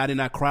fire, and I did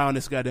not cry on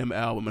this goddamn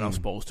album, and I'm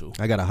supposed to.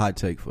 I got a hot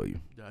take for you.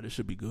 Yeah, this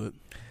should be good.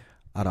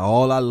 Out of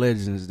all our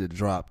legends that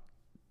dropped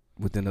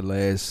within the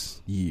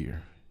last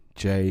year,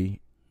 J,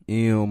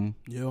 M,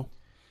 Yeah.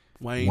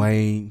 Wayne.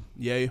 Wayne,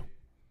 Yeah.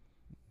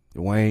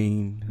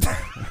 Wayne.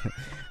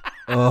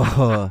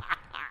 I'm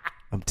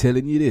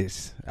telling you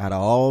this. Out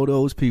of all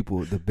those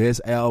people, the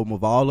best album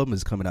of all of them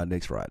is coming out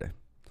next Friday.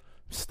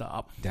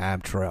 Stop.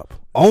 Dime Trap.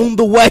 On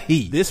the way.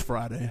 This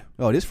Friday.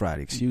 Oh, this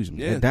Friday, excuse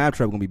me. Yeah. Dime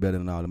Trap going to be better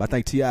than all of them. I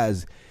think T.I.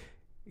 is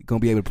going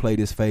to be able to play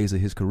this phase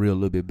of his career a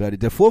little bit better.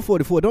 The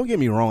 444, don't get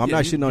me wrong. I'm Yeah,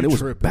 not you- shitting on you it. It was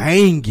tripping.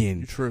 banging.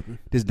 You tripping.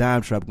 This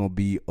Dime Trap going to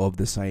be of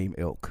the same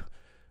ilk.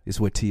 It's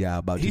what T.I.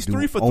 about He's to do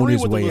 3 for on 3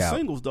 his with the way little out.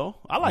 singles, though.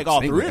 I like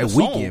all 3 of the That songs.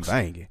 Weekend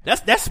banging.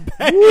 That's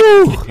banging.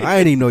 Woo! I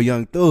ain't even no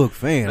Young Thug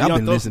fan. No, I've Young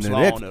been Thug's listening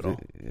some to slaw on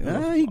it,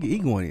 that. He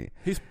going in.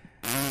 He's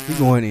He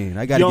going in.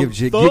 I gotta Young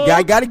give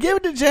Thug gotta give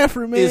it to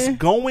Jeffrey, man. is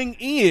going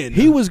in.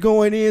 He was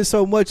going in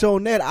so much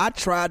on that. I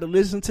tried to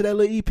listen to that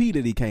little EP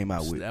that he came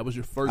out with. That was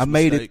your first I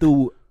made mistake. it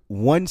through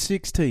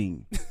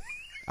 116.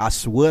 I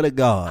swear to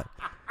God.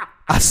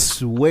 I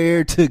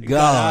swear to out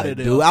God, of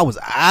there. dude. I was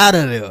out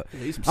of there.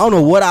 he's some I don't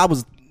know what I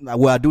was.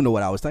 Well, I do know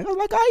what I was thinking. I was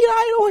like,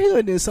 I don't hear.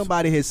 And then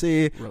somebody had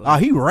said,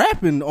 he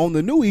rapping on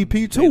the new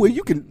EP too. And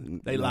you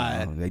can. They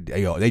lied.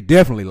 They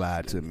definitely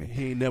lied to me.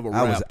 He ain't never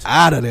I was rapped.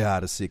 out of there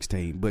out of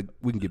 16. But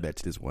we can get back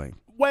to this, Wayne.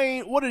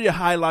 Wayne, what are your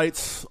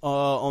highlights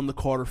on the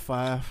Carter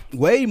 5?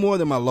 Way more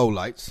than my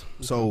lowlights.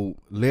 So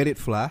Let It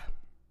Fly.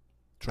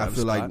 Travis I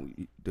feel Scott.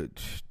 like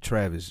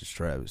Travis is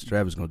Travis.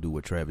 Travis gonna do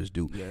what Travis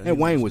do. Yeah, And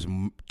Wayne was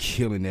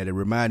killing that. It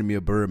reminded me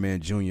of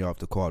Birdman Jr. off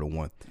the Carter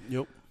 1.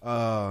 Yep.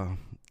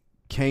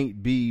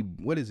 Can't Be,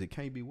 what is it?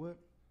 Can't Be what?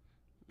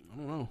 I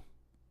don't know.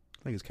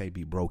 I think it's Can't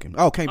Be Broken.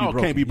 Oh, Can't Be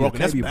Broken. Can't Be Yeah, Broken.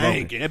 Can't That's Be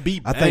banging. Broken. That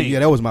beat I think,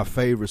 that was my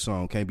favorite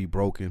song, Can't Be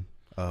Broken.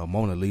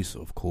 Mona Lisa,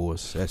 of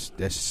course.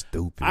 That's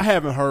stupid. I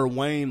haven't heard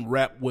Wayne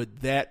rap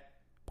with that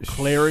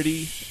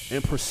clarity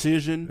and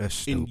precision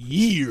in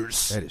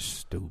years. That is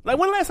stupid. Like,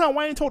 when the last time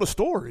Wayne told a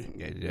story?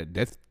 Yeah,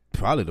 that's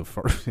probably the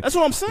first. That's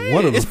what I'm saying.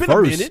 One of the It's been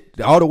first, a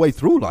minute. all the way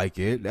through like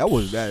it. That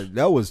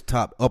was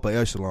top upper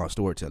echelon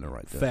storytelling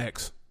right there.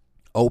 Facts.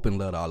 Open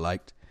Letter I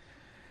liked.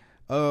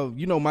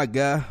 My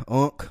guy,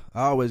 Unc.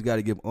 I always got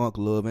to give Unc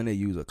love, and they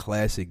use a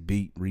classic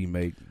beat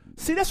remake.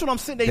 See, that's what I'm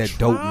saying. They That tried.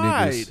 dope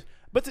niggas.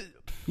 But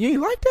You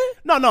ain't like that?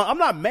 no, I'm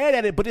not mad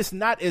at it, but it's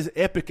not as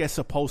epic as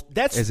supposed.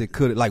 As it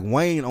could. Like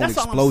Wayne on That's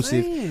all I'm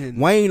Explosive. saying.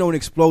 Wayne on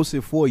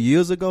Explosive 4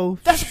 years ago.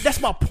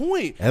 That's my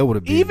point. That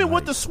would've been even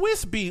with nice. the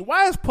Swiss beat.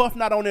 Why is Puff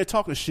not on there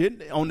talking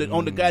shit on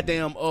the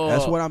goddamn?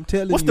 That's what I'm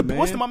telling what's you, the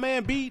What's man. my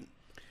man beat?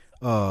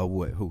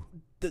 What? Who?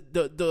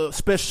 The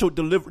special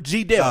delivery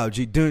G Dep. Oh,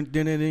 G. Dun.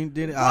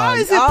 Why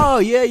is it? Oh,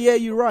 yeah,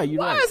 you're right. You're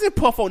Why right. isn't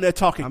Puff on there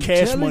talking I'm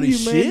cash telling money you,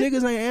 shit? man,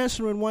 niggas ain't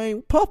answering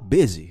Wayne. Puff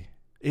busy.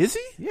 Is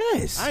he?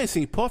 Yes. I ain't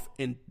seen Puff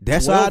in.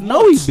 That's 12 how I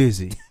know months. he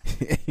busy.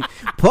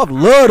 Puff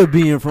love to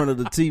be in front of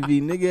the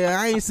TV, nigga.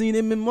 I ain't seen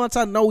him in months.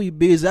 I know he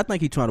busy. I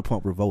think he trying to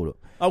pump Revolta.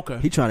 Okay.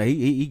 He trying to.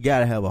 He got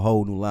to have a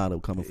whole new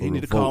lineup coming for. He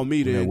need to Revolt. call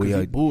me then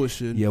because he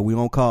bullshit. Yeah, we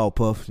don't call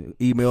Puff.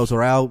 Emails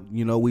are out.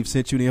 We've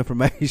sent you the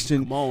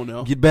information. Come on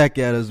now. Get back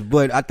at us.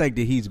 But I think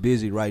that he's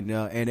busy right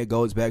now, and it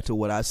goes back to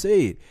what I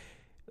said.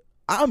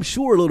 I'm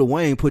sure Lil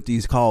Wayne put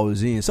these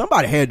calls in.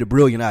 Somebody had the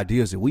brilliant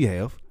ideas that we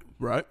have.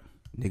 Right.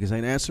 Niggas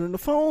ain't answering the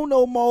phone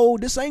no more.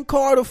 This ain't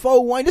Carter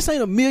 4 Wayne. This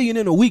ain't $1 million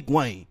in a week,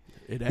 Wayne.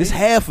 It It's ain't.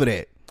 half of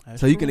that.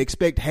 That's So you true. can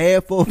expect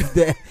half of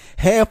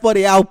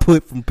the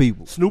output from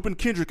people. Snoop and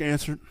Kendrick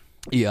answered.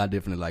 Yeah, I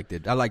definitely like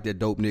that. I like that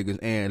dope niggas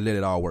and let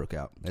it all work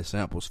out. That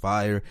sample's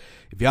fire.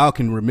 If y'all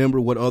can remember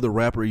what other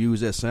rapper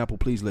used that sample,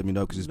 please let me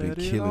know because it's been Let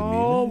it killing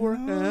all me. work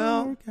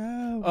out.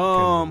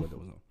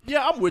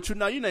 Yeah, I'm with you.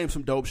 Now, you named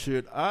some dope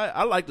shit.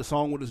 I like the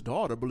song with his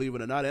daughter, believe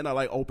it or not, and I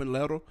like Open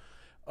Letter.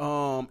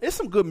 It's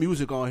some good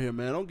music on here,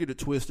 man. Don't get it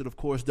twisted. Of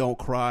course, Don't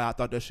Cry. I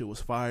thought that shit was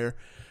fire.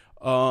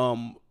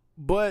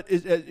 But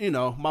I'm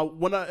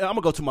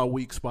gonna go to my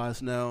weak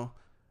spots now.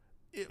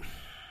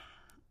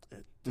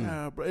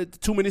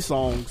 Too many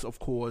songs, of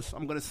course.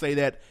 I'm gonna say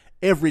that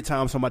every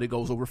time somebody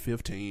goes over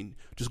 15.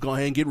 Just go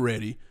ahead and get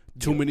ready.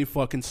 Too many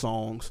fucking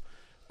songs.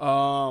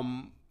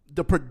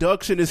 The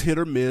production is hit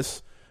or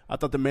miss. I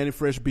thought the Manny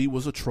Fresh beat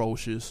was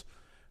atrocious.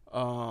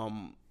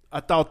 I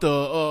thought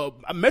the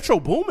Metro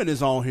Boomin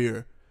is on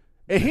here,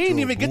 and he ain't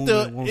even get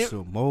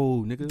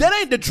that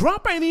ain't the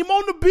drop. Ain't even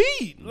on the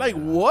beat. Like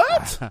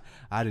what?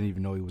 I didn't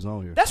even know he was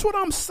on here. That's what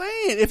I'm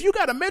saying. If you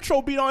got a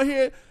Metro beat on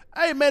here,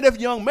 hey man, if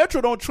Young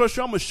Metro don't trust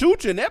you, I'm gonna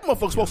shoot you. And that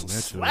motherfucker's supposed to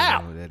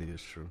slap. That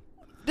is true.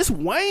 This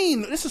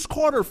Wayne, this is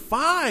Carter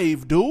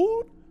 5,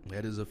 dude.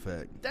 That is a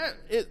fact. That's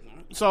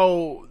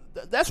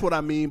what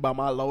I mean by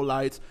my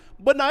lowlights.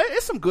 But no,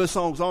 it's some good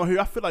songs on here.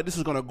 I feel like this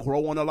is gonna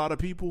grow on a lot of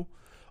people,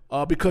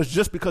 because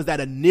that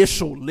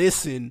initial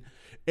listen,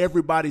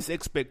 everybody's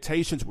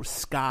expectations were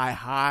sky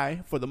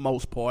high for the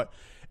most part.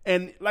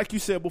 And like you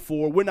said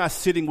before, we're not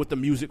sitting with the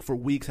music for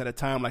weeks at a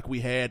time like we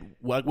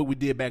what we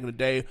did back in the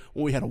day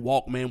when we had a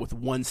Walkman with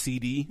one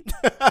CD.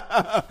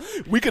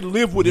 We could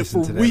live with Listen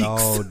it for to that weeks.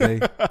 all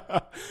day.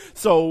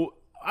 So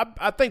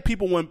I think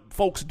people, when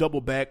folks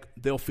double back,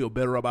 they'll feel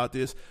better about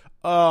this.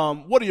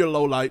 What are your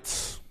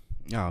lowlights?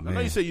 Oh I know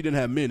man. you said you didn't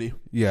have many.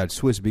 Yeah,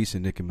 Swiss Beats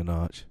and Nicki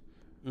Minaj.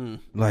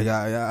 Like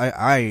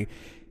I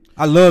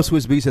love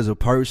Swiss Beats as a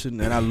person,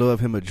 and I love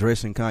him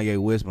addressing Kanye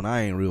West, but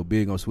I ain't real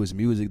big on Swiss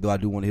music, though I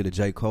do want to hear the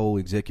J. Cole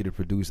executive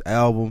produced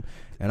album,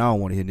 and I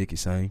don't want to hear Nicki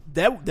sing.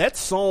 That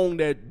song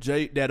that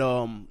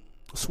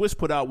Swiss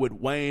put out with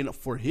Wayne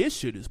for his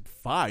shit is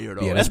fire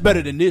though. Yeah, that's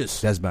better than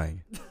this. That's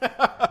bang.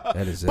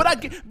 That is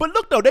But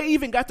look though, they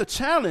even got the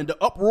challenge, the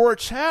uproar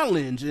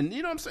challenge, and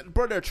you know what I'm saying,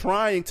 bro. They're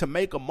trying to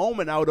make a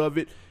moment out of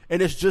it,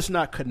 and it's just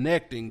not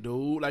connecting,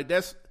 dude. Like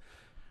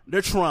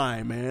they're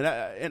trying, man.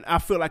 And I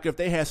feel like if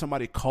they had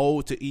somebody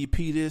cold to EP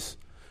this,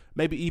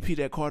 maybe EP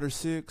that Carter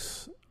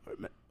 6.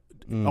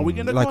 Are we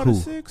getting to like Carter who?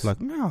 6?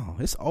 Like no,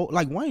 it's old,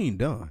 like Wayne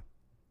done,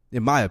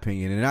 in my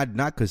opinion, and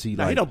not because he he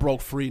done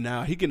broke free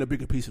now. He getting a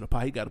bigger piece of the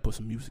pie. He got to put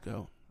some music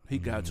out. He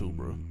got to,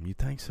 bro. You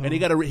think so? And he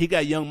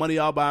got Young Money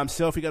all by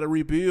himself. He got to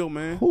rebuild,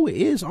 man. Who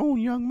is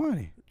on Young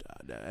Money?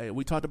 Hey,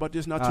 we talked about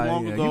this not too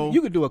long Yeah. ago.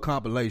 You could do a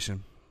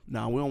compilation.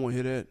 Nah, we don't want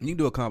to hear that. You can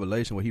do a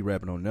compilation where he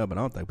rapping on there, but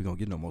I don't think we're gonna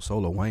get no more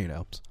solo Wayne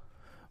albums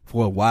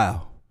for a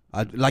while.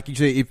 Like you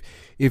say,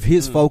 if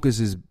his focus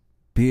is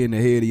being the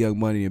head of Young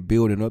Money and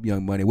building up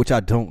Young Money, which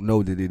I don't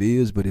know that it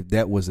is, but if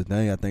that was the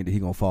thing, I think that he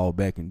gonna fall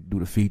back and do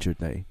the feature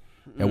thing.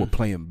 That would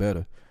play him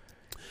better.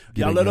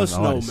 Y'all let us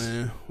know,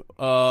 man.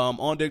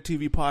 On Deck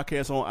TV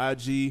podcast on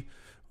IG.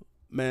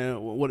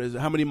 Man, what is it?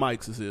 How many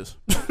mics is this?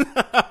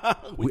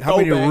 How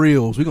many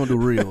reels? We're gonna do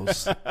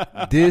reels.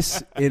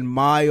 This, in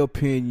my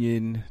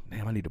opinion,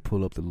 damn, I need to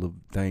pull up the little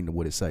thing to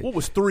what it say. What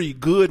was 3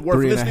 good worth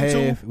 3.5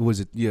 listening to?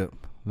 was it? Yeah.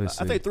 Let's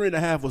see. I think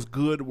 3.5 was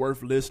good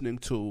worth listening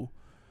to.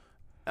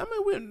 I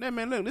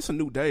mean, look, this is a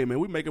new day, man.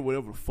 We make it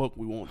whatever the fuck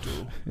we want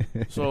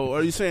to. So,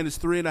 are you saying it's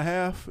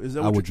 3.5? Is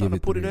that what you're trying to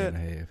put it at?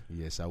 3.5.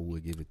 Yes, I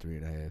would give it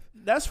 3.5.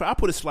 That's fair. I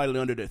put it slightly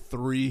under that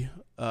 3,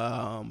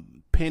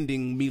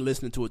 pending me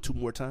listening to it 2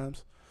 more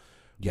times.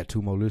 You got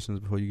 2 more listeners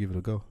before you give it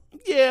a go?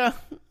 Yeah,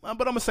 but I'm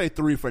gonna say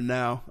 3 for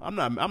now. I'm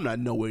not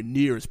nowhere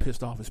near as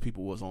pissed off as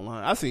people was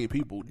online. I've seen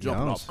people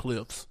jumping off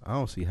cliffs. I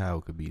don't see how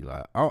it could be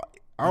like.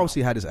 I don't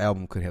see how this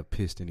album could have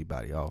pissed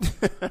anybody off.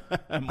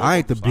 I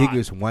ain't the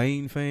biggest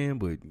Wayne fan,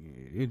 but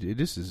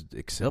this is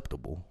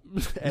acceptable.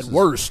 At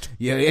worst.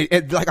 Yeah,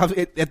 at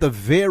the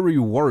very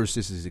worst,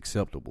 this is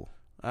acceptable.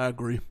 I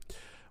agree.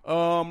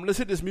 Let's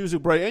hit this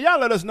music break. And y'all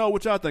let us know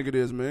what y'all think it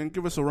is, man.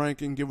 Give us a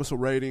ranking. Give us a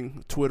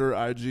rating. Twitter,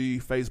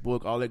 IG,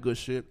 Facebook, all that good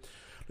shit.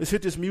 Let's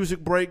hit this music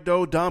break,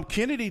 though. Dom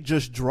Kennedy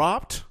just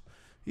dropped.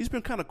 He's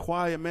been kind of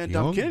quiet, man.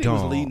 Dom Kennedy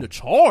was leading the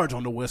charge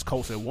on the West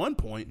Coast at one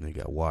point. They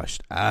got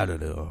washed out of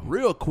there.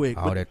 Real quick.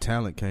 All that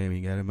talent came,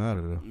 he got him out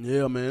of there.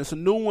 Yeah, man. It's a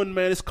new one,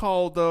 man. It's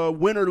called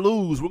Win or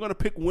Lose. We're going to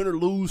pick Win or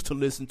Lose to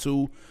listen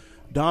to.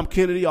 Dom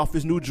Kennedy off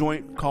his new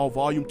joint called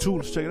Volume 2.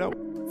 Let's check it out.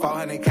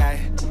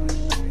 400K,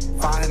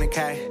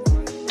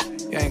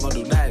 500K. You ain't going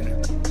to do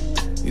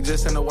nothing. You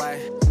just in the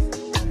way.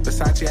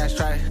 Versace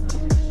ashtray.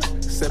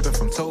 Sipping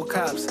from 2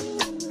 cups.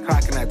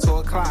 Clocking at 2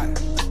 o'clock.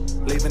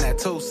 Leaving at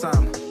 2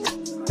 something.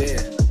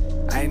 Yeah,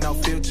 ain't no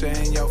future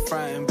in your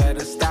front,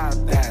 better stop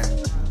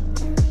that.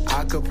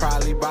 I could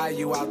probably buy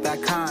you out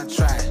that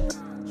contract.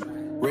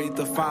 Read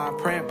the fine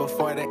print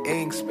before the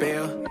ink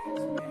spill.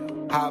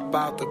 Hop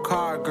out the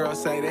car, girl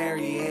say there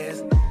he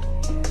is.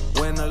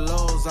 Win or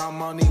lose,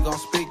 I'm only gonna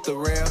speak the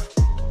real.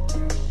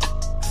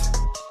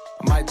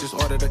 I might just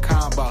order the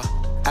combo,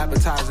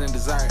 appetizer and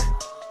dessert.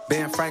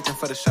 Ben Franklin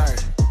for the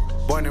shirt,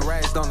 born and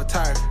raised on the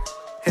turf.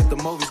 Hit the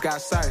movies,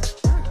 got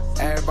searched.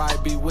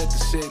 Everybody be with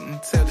the shit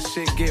until the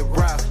shit get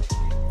rough.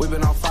 We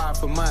been on fire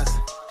for months.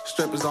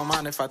 Strippers don't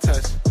mind if I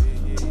touch.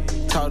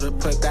 Told her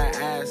put that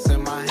ass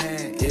in my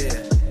hand,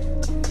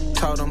 yeah.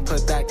 Told them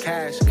put that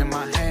cash in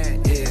my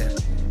hand, yeah.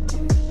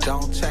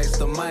 Don't chase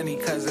the money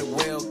cause it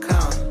will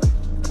come.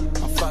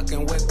 I'm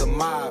fucking with the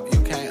mob, you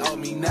can't owe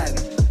me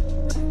nothing.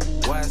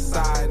 West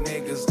side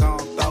niggas gon'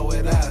 throw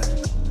it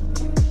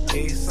up.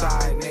 East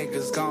side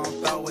niggas gon'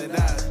 throw it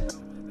up.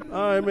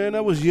 All right, man,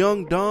 that was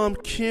young Dom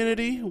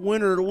Kennedy,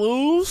 Win or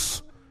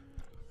Lose.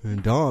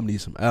 And Dom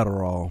needs some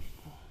Adderall.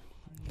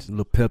 It's a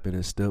little pep in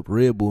his step.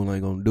 Red Bull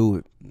ain't gonna do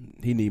it.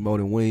 He need more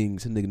than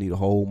wings. This nigga need a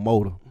whole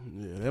motor.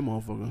 Yeah, that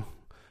motherfucker.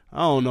 I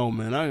don't know,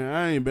 man.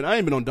 I ain't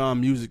been on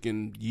Dom music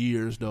in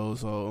years though,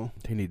 so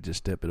he need to just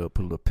step it up,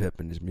 put a little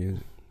pep in his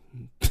music.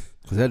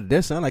 Cause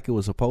that sound like it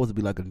was supposed to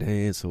be like a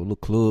dance or a little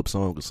club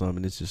song or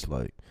something. It's just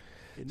like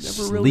it never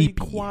sleepy. Really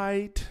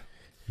quite.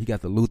 He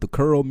got the Luther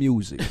Curl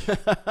music.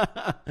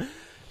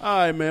 All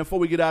right, man, before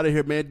we get out of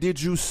here, man,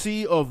 did you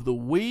see of the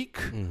week?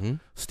 Mm-hmm.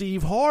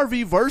 Steve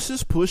Harvey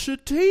versus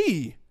Pusha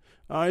T.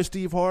 All right,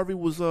 Steve Harvey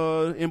was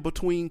in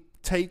between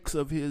takes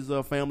of his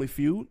Family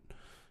Feud.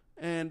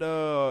 And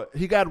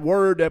he got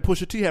word that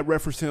Pusha T had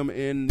referenced him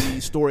in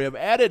the Story of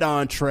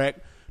Adidon track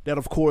that,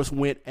 of course,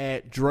 went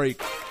at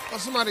Drake. Well,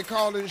 somebody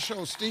called in the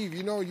show, Steve,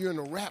 you know you're in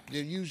the rap.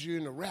 They use you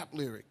in the rap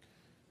lyric.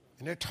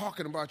 And they're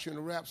talking about you in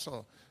the rap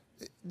song.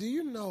 Do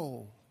you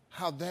know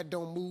how that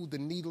don't move the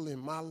needle in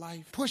my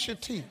life? Pusha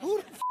T. Who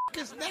the f***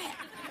 is that?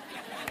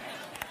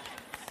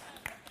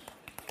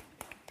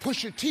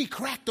 Pusha T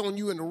cracked on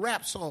you in the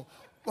rap song.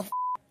 Well,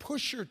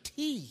 Pusha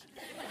T.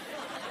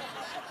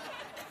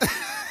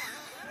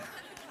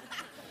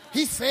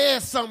 He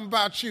said something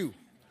about you.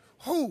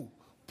 Who?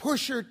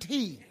 Pusha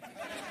T.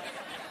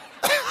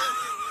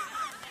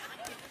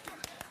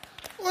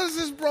 What is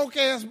this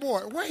broke-ass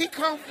boy? Where he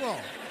come from?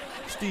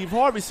 Steve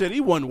Harvey said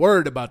he wasn't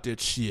worried about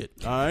that shit,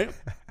 all right?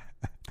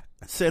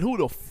 Said, who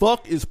the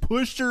fuck is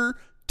Pusha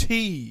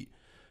T?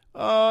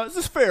 Is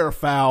this fair or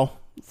foul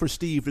for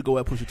Steve to go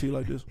at Pusha T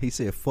like this? He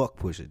said, fuck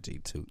Pusha T,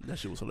 too. That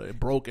shit was hilarious.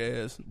 Broke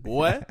ass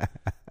boy.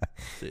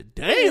 Said,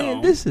 damn.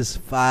 Man, this is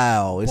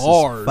foul. This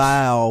is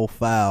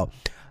foul.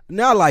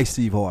 Now I like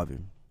Steve Harvey.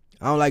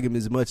 I don't like him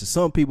as much as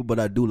some people, but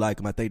I do like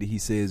him. I think that he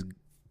says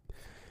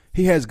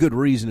he has good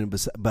reasoning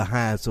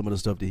behind some of the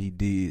stuff that he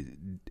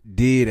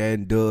did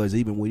and does.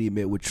 Even when he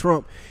met with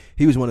Trump,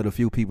 he was one of the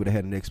few people that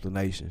had an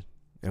explanation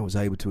and was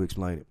able to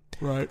explain it.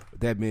 Right.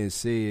 That being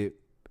said,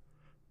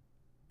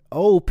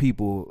 old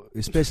people,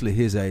 especially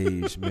his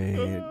age,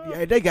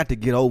 man, they got to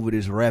get over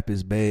this rap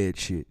is bad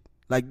shit.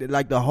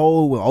 Like the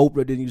whole, when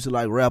Oprah didn't used to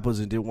like rappers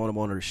and didn't want them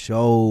on her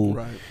show.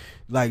 Right.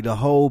 Like the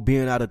whole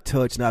being out of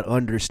touch, not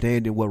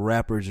understanding what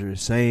rappers are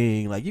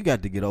saying. Like you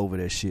got to get over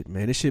that shit,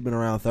 man. This shit been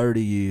around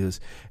 30 years.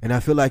 And I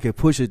feel like if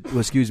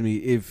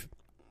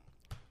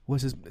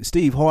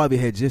Steve Harvey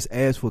had just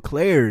asked for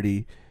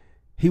clarity,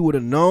 he would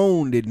have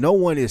known that no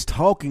one is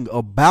talking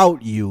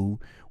about you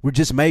We're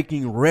just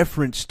making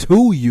reference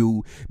to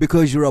you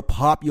because you're a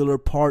popular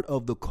part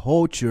of the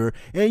culture,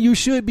 and you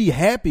should be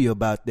happy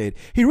about that.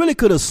 He really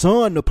could have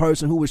sunned the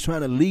person who was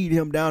trying to lead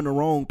him down the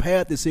wrong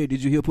path and said,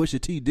 did you hear Pusha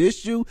T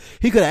dissed you?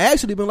 He could have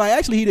actually been like,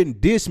 actually, he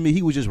didn't diss me.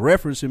 He was just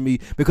referencing me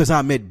because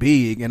I'm that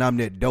big and I'm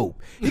that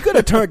dope. He could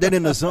have turned that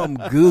into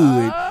something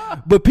good.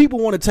 But people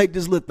want to take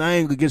this little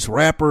thing against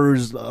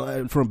rappers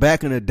from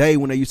back in the day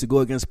when they used to go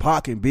against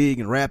Pac and Big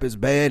and rap is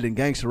bad and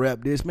gangster rap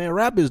this. Man,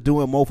 rap is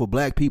doing more for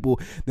black people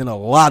than a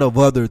lot of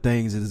other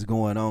things that is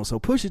going on. So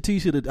Pusha T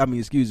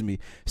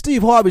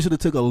Steve Harvey should have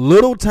took a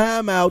little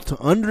time out to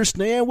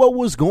understand what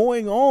was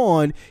going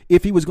on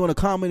if he was going to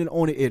comment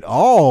on it at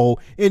all,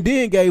 and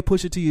then gave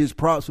Pusha T his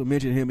props for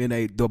mentioning him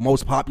in the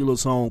most popular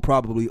song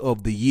probably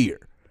of the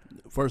year.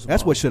 First of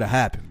That's all, what should have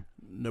happened.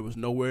 There was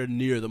nowhere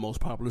near the most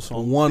popular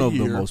song One of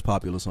the of year. the most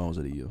popular songs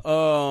of the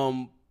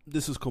year.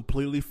 This is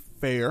completely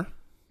fair.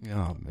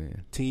 Oh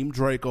man, Team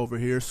Drake over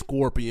here,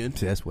 Scorpion.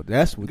 that's what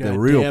the God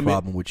real damn it.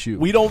 problem with you.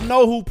 We don't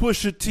know who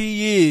Pusha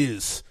T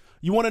is.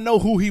 You want to know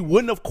who he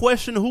wouldn't have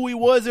questioned who he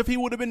was if he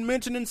would have been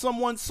mentioned in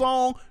someone's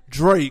song?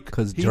 Drake.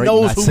 Because he Drake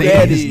knows not who saying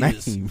that his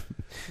is. name.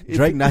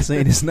 Drake not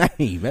saying his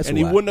name. That's and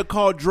why. he wouldn't have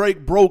called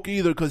Drake broke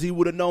either because he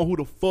would have known who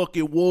the fuck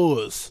it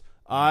was.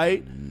 All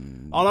right?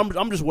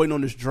 I'm just waiting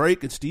on this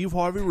Drake and Steve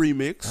Harvey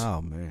remix.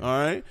 Oh man. All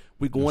right?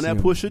 We going at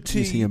Pusha T.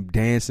 You see him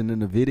dancing in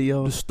the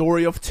video. The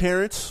story of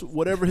Terrence,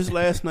 whatever his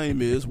last name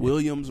is,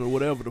 Williams or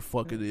whatever the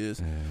fuck it is.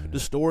 The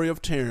story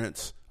of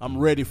Terrence. I'm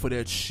ready for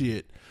that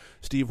shit.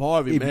 Steve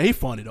Harvey, man, he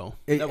funny though.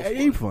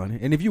 He funny.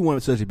 And if you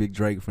weren't such a big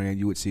Drake fan,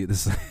 you would see it the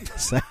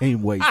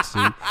same way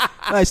too.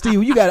 Like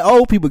Steve,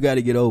 old people got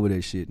to get over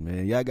that shit,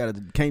 man. Y'all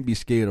can't be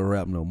scared of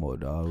rap no more,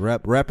 dog.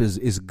 Rap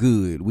is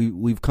good.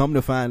 We've come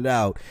to find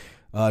out.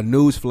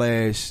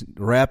 Newsflash: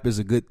 rap is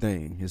a good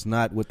thing. It's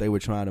not what they were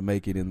trying to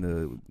make it in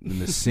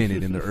the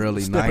Senate in the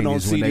early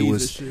 '90s when they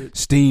was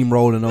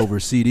steamrolling over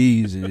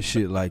CDs and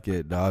shit like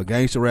that. Dog,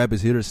 gangster rap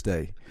is here to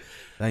stay.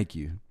 Thank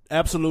you.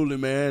 Absolutely,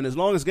 man. As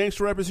long as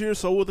gangster rap is here,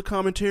 so will the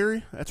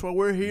commentary. That's why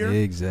we're here.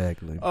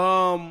 Exactly.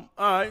 All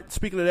right.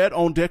 Speaking of that,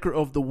 on Decker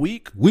of the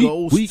Week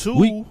goes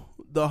to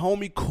the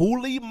homie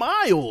Cooley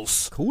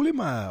Miles. Cooley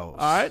Miles.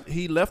 All right.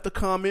 He left a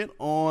comment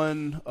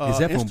on Is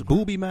that Instagram. from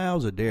Booby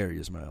Miles or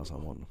Darius Miles? I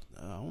wonder.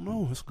 I don't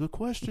know. That's a good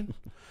question.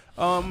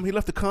 He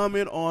left a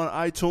comment on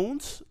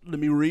iTunes. Let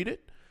me read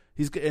it.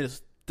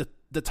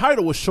 The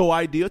title was Show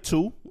Idea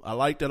 2. I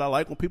like that. I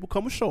like when people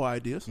come with show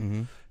ideas.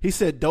 Mm-hmm. He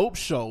said, dope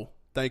show.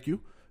 Thank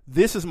you.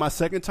 This is my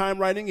second time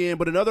writing in,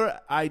 but another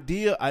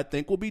idea I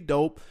think will be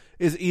dope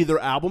is either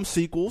album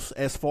sequels,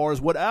 as far as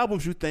what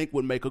albums you think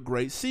would make a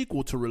great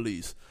sequel to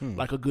release,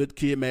 like A Good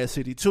Kid, Mad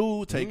City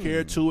 2, Take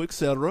Care 2,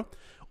 etc.,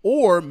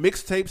 or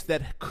mixtapes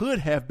that could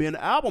have been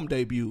album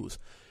debuts.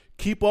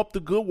 Keep up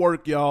the good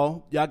work,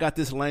 y'all. Y'all got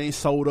this lane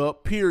sold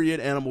up, period.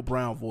 Animal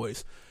Brown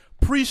voice.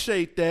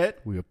 Appreciate that.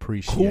 We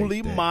appreciate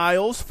Cooley that.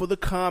 Miles for the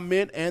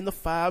comment and the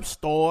 5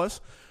 stars.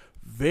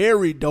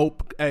 Very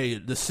dope. Hey,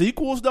 the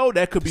sequels though,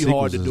 that could be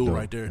hard to do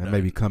right there. That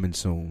may be coming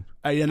soon.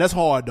 Hey, and that's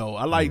hard though.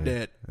 I like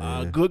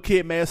that. Good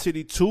Kid, Mad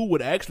City 2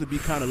 would actually be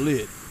kind of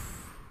lit.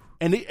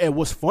 And it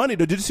was funny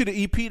though. Did you see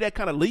the EP that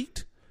kind of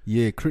leaked?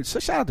 Yeah,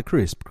 shout out to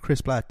Chris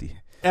Platty.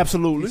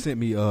 Absolutely. He sent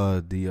me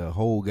the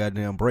whole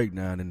goddamn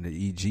breakdown in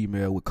the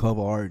Gmail with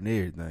cover art and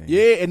everything.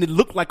 Yeah, and it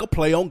looked like a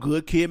play on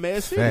Good Kid,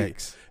 Mad City.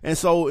 Facts. And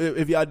so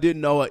if y'all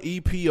didn't know, an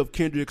EP of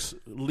Kendrick's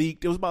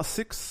leaked. It was about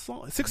 6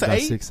 or 8.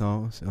 6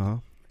 songs.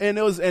 And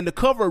the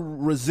cover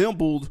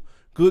resembled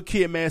Good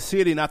Kid, Mad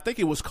City, and I think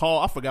it was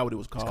called. I forgot what it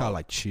was called. It's called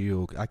like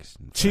Chill.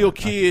 Chill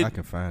Kid. I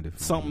can find it.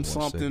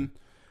 Something.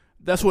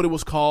 That's what it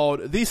was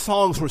called. These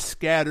songs were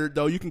scattered,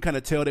 though. You can kind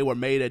of tell they were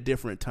made at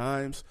different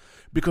times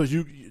because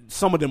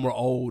some of them were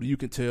old. You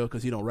can tell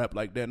because he don't rap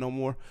like that no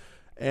more.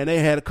 And they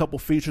had a couple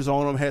features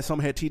on them. Some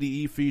had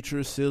TDE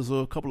features,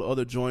 SZA, a couple of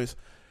other joints.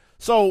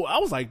 So I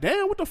was like,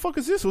 damn, what the fuck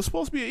is this? It was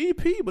supposed to be an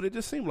EP, but it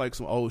just seemed like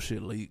some old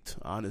shit leaked,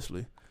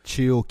 honestly.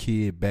 Chill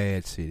Kid,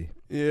 Bad City.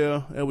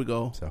 Yeah, there we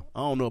go. So I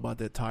don't know about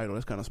that title.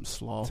 That's kind of some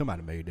slaw.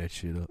 Somebody made that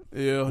shit up.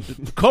 Yeah,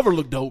 the cover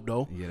looked dope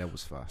though. Yeah, that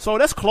was fine. So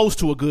that's close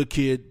to A Good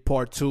Kid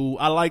Part 2.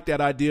 I like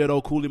that idea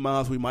though. Cooley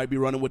Miles, we might be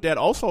running with that.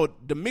 Also,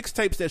 the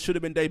mixtapes that should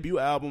have been debut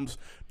albums,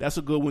 that's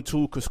a good one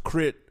too. Because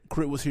Crit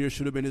was here,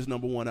 should have been his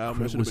number 1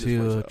 album. Crit was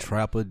here.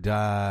 Trapper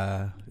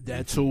Die.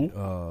 That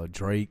too.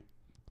 Drake.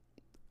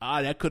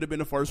 That could have been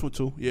the first one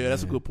too. Yeah,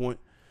 that's a good point.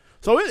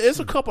 So it's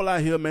a couple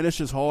out here, man. It's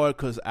just hard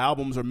because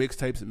albums are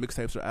mixtapes and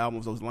mixtapes are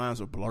albums. Those lines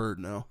are blurred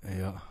now.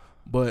 Yeah.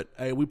 But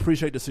hey, we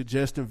appreciate the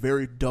suggestion.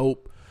 Very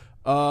dope.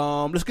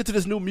 Let's get to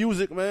this new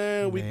music,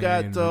 man. We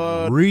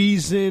got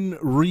Reason.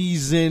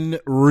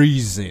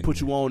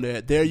 Put you on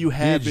that. There you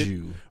have Did it.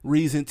 you?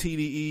 Reason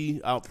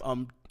TDE.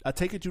 I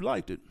take it you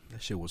liked it.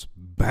 That shit was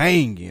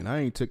banging.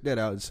 I ain't took that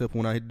out except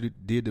when I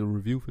did the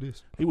review for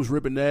this. He was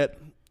ripping that.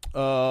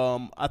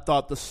 I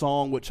thought the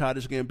song with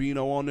Childish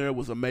Gambino on there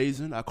was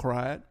amazing. I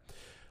cried.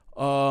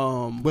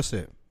 What's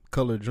that?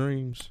 Color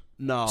Dreams?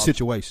 No.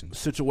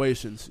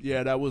 Situations.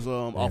 Yeah, that was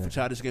off of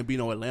Childish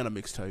Gambino Atlanta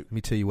mixtape. Let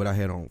me tell you what I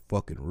had on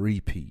fucking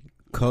repeat.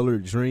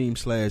 Colored Dream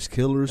 /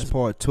 Killers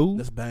Part 2.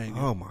 That's banging.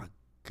 Oh my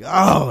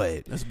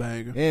God. That's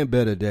banging. And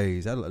Better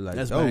Days. I like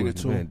That's those, banging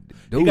too. man.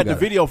 He got the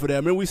video for that.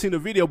 I mean, we seen the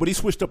video, but he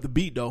switched up the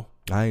beat though.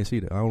 I ain't see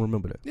that. I don't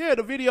remember that. Yeah,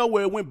 the video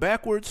where it went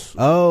backwards.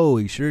 Oh,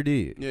 he sure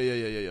did.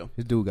 Yeah.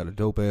 This dude got a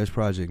dope ass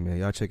project, man.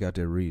 Y'all check out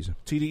that Reason.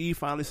 TDE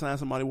finally signed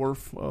somebody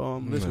worth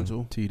listening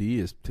to.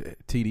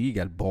 TDE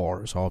got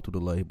bars all through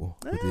the label,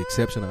 with the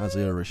exception of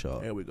Isaiah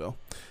Rashad. There we go.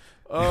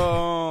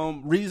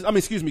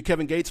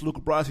 Kevin Gates,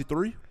 Luca Brasi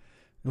 3. It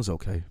was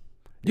okay.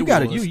 You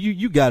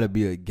gotta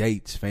be a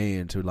Gates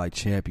fan to like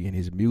champion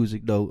his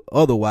music though.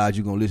 Otherwise,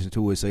 you're gonna listen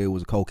to it, say it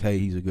was okay,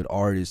 he's a good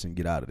artist, and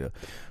get out of there.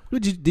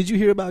 Did you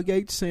hear about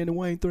Gates saying that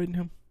Wayne threatened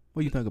him?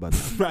 What do you think about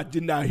that? I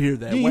did not hear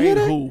that. Wayne hear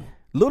that? Who?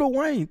 Lil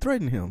Wayne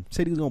threatened him.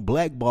 Said he was gonna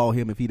blackball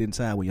him if he didn't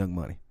sign with Young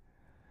Money.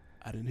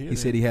 I didn't hear that. He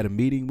said he had a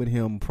meeting with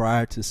him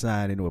prior to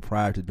signing or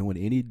prior to doing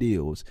any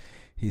deals.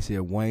 He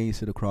said Wayne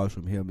sat across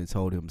from him and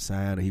told him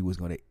sign or he was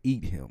gonna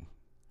eat him.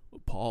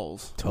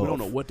 Pause. Tough. We don't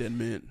know what that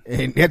meant.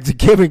 And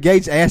Kevin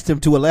Gates asked him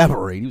to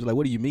elaborate. He was like,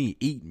 "What do you mean,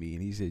 eat me?"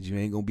 And he said, "You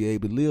ain't gonna be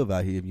able to live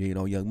out here if you ain't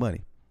on Young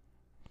Money."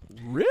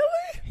 Really?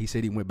 He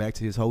said he went back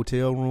to his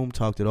hotel room,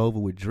 talked it over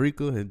with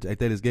Drika, and ain't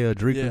that his girl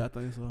Drika? Yeah, I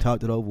think so.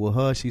 Talked it over with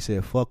her. She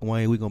said, "Fuck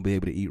Wayne, we gonna be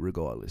able to eat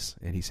regardless."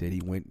 And he said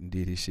he went and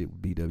did his shit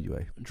with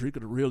BWA.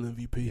 Drika, the real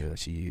MVP. Yeah,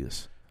 she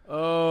is.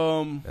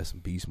 That's some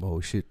beast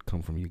mode shit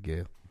come from you,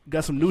 girl.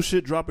 Got some new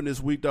shit dropping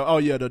this week though. Oh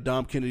yeah, the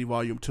Dom Kennedy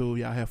Volume 2.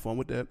 Yeah, I have fun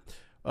with that.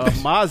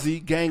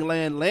 Mozzie,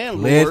 Gangland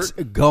Landlord. Let's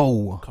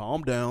go.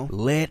 Calm down.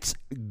 Let's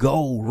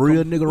go.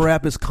 Real nigga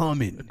rap is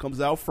coming. It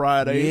comes out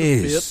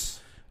Friday, the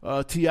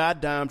 5th. T.I.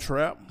 Dime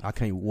Trap. I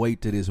can't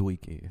wait till this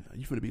weekend.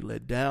 You finna be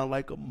let down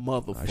like a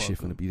motherfucker. That shit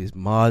finna be this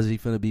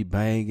Mozzie finna be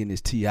banging.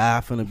 This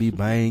T.I. finna be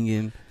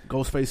banging.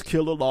 Ghostface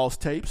Killer,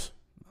 Lost Tapes.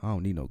 I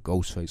don't need no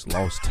Ghostface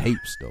Lost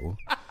Tapes though.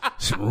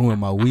 Just ruin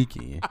my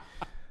weekend.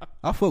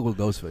 I fuck with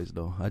Ghostface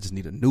though. I just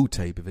need a new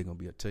tape if it's gonna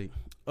be a tape.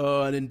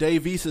 And then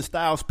Dave East and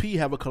Styles P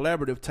have a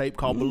collaborative tape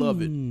called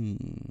Beloved.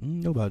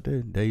 Know about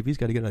that. Dave East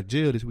got to get out of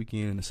jail this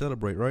weekend to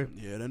celebrate, right?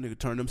 Yeah, that nigga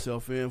turned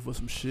himself in for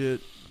some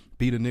shit.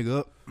 Beat a nigga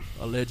up.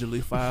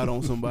 Allegedly fired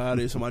on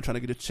somebody. Somebody trying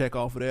to get a check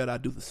off of that. I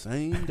do the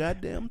same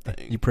goddamn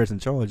thing. You pressing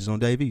charges on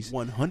Dave East?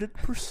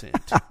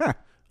 100%.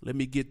 Let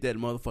me get that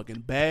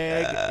motherfucking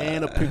bag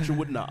and a picture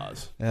with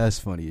Nas. That's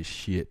funny as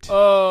shit.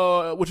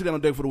 What you got on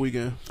deck for the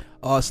weekend?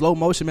 Slow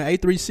motion, man.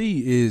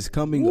 A3C is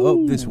coming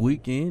up this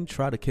weekend.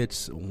 Try to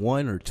catch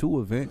one or two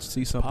events.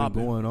 See something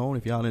going on.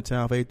 If y'all in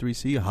town for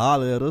A3C,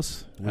 holler at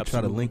us. We'll try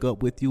to link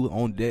up with you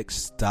on deck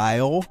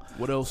style.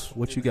 What else?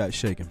 What you got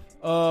shaking?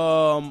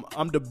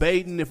 I'm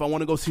debating if I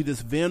want to go see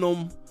this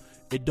Venom.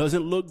 It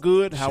doesn't look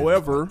good.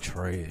 However,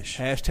 trash.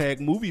 #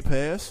 movie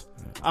pass.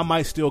 I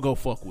might still go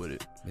fuck with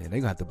it. Man, they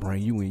gonna have to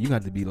bring you in. You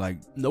got to be like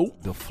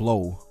the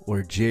Flo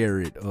or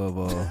Jared of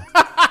a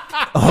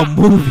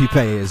movie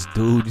pass,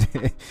 dude.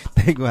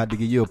 They gonna have to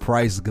give you a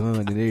price gun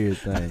and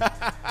everything.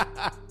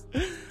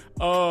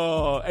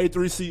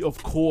 A3C,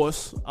 of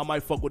course. I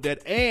might fuck with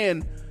that.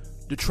 And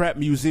the Trap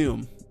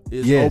Museum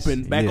is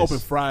open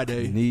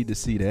Friday. You need to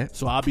see that.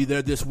 So I'll be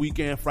there this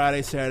weekend,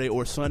 Friday, Saturday,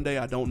 or Sunday.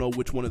 I don't know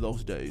which one of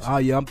those days. Oh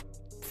yeah, I'm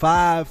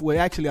 5. Well,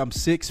 actually, I'm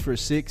 6 for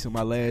 6 in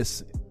my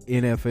last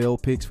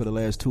NFL picks for the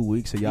last 2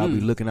 weeks. So y'all be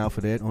looking out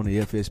for that on the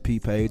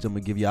FSP page. I'm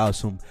gonna give y'all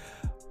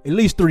at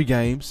least 3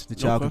 games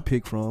that y'all can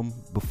pick from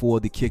before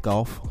the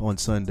kickoff on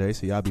Sunday.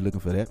 So y'all be looking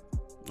for that.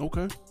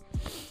 Okay.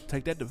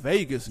 Take that to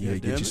Vegas. Yeah,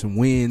 get you some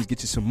wins,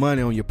 get you some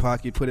money on your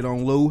pocket, put it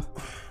on low.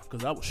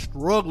 Because I was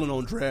struggling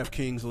on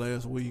DraftKings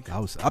last week.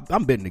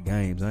 I'm betting the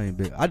games. I ain't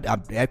bet.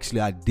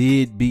 I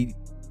did beat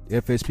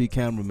FSP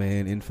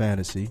Cameraman in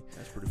fantasy.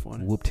 That's pretty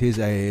funny. Whooped his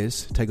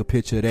ass. Take a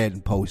picture of that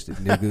and post it,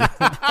 nigga.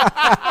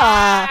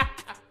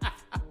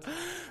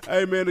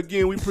 Hey, man,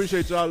 again, we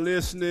appreciate y'all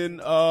listening.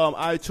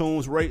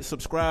 iTunes, rate,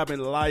 subscribe,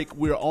 and like.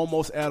 We're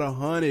almost at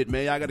 100,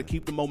 man. Y'all got to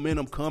keep the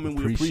momentum coming.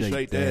 We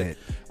appreciate that.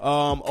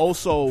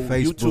 Also,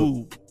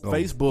 Facebook. YouTube,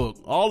 Facebook,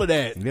 all of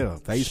that. Yeah,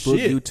 Facebook,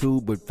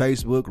 YouTube, but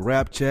Facebook,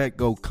 Rap Chat,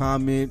 go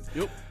comment.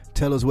 Yep.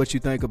 Tell us what you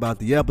think about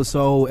the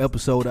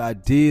episode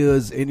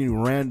ideas, any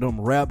random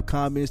rap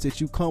comments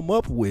that you come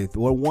up with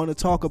or want to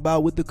talk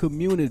about with the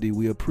community.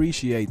 We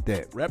appreciate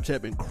that. Rap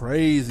Chat been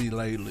crazy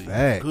lately.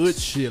 Facts. Good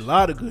shit. A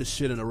lot of good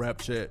shit in the Rap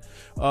Chat.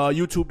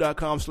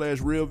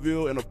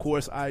 YouTube.com/RealView, and of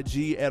course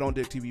IG at On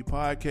Deck TV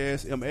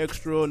Podcast. M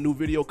Extra, new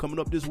video coming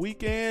up this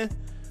weekend.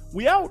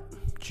 We out.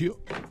 Chill.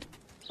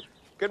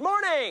 Good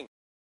morning.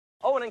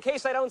 Oh, and in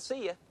case I don't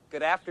see you,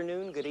 good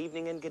afternoon, good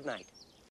evening, and good night.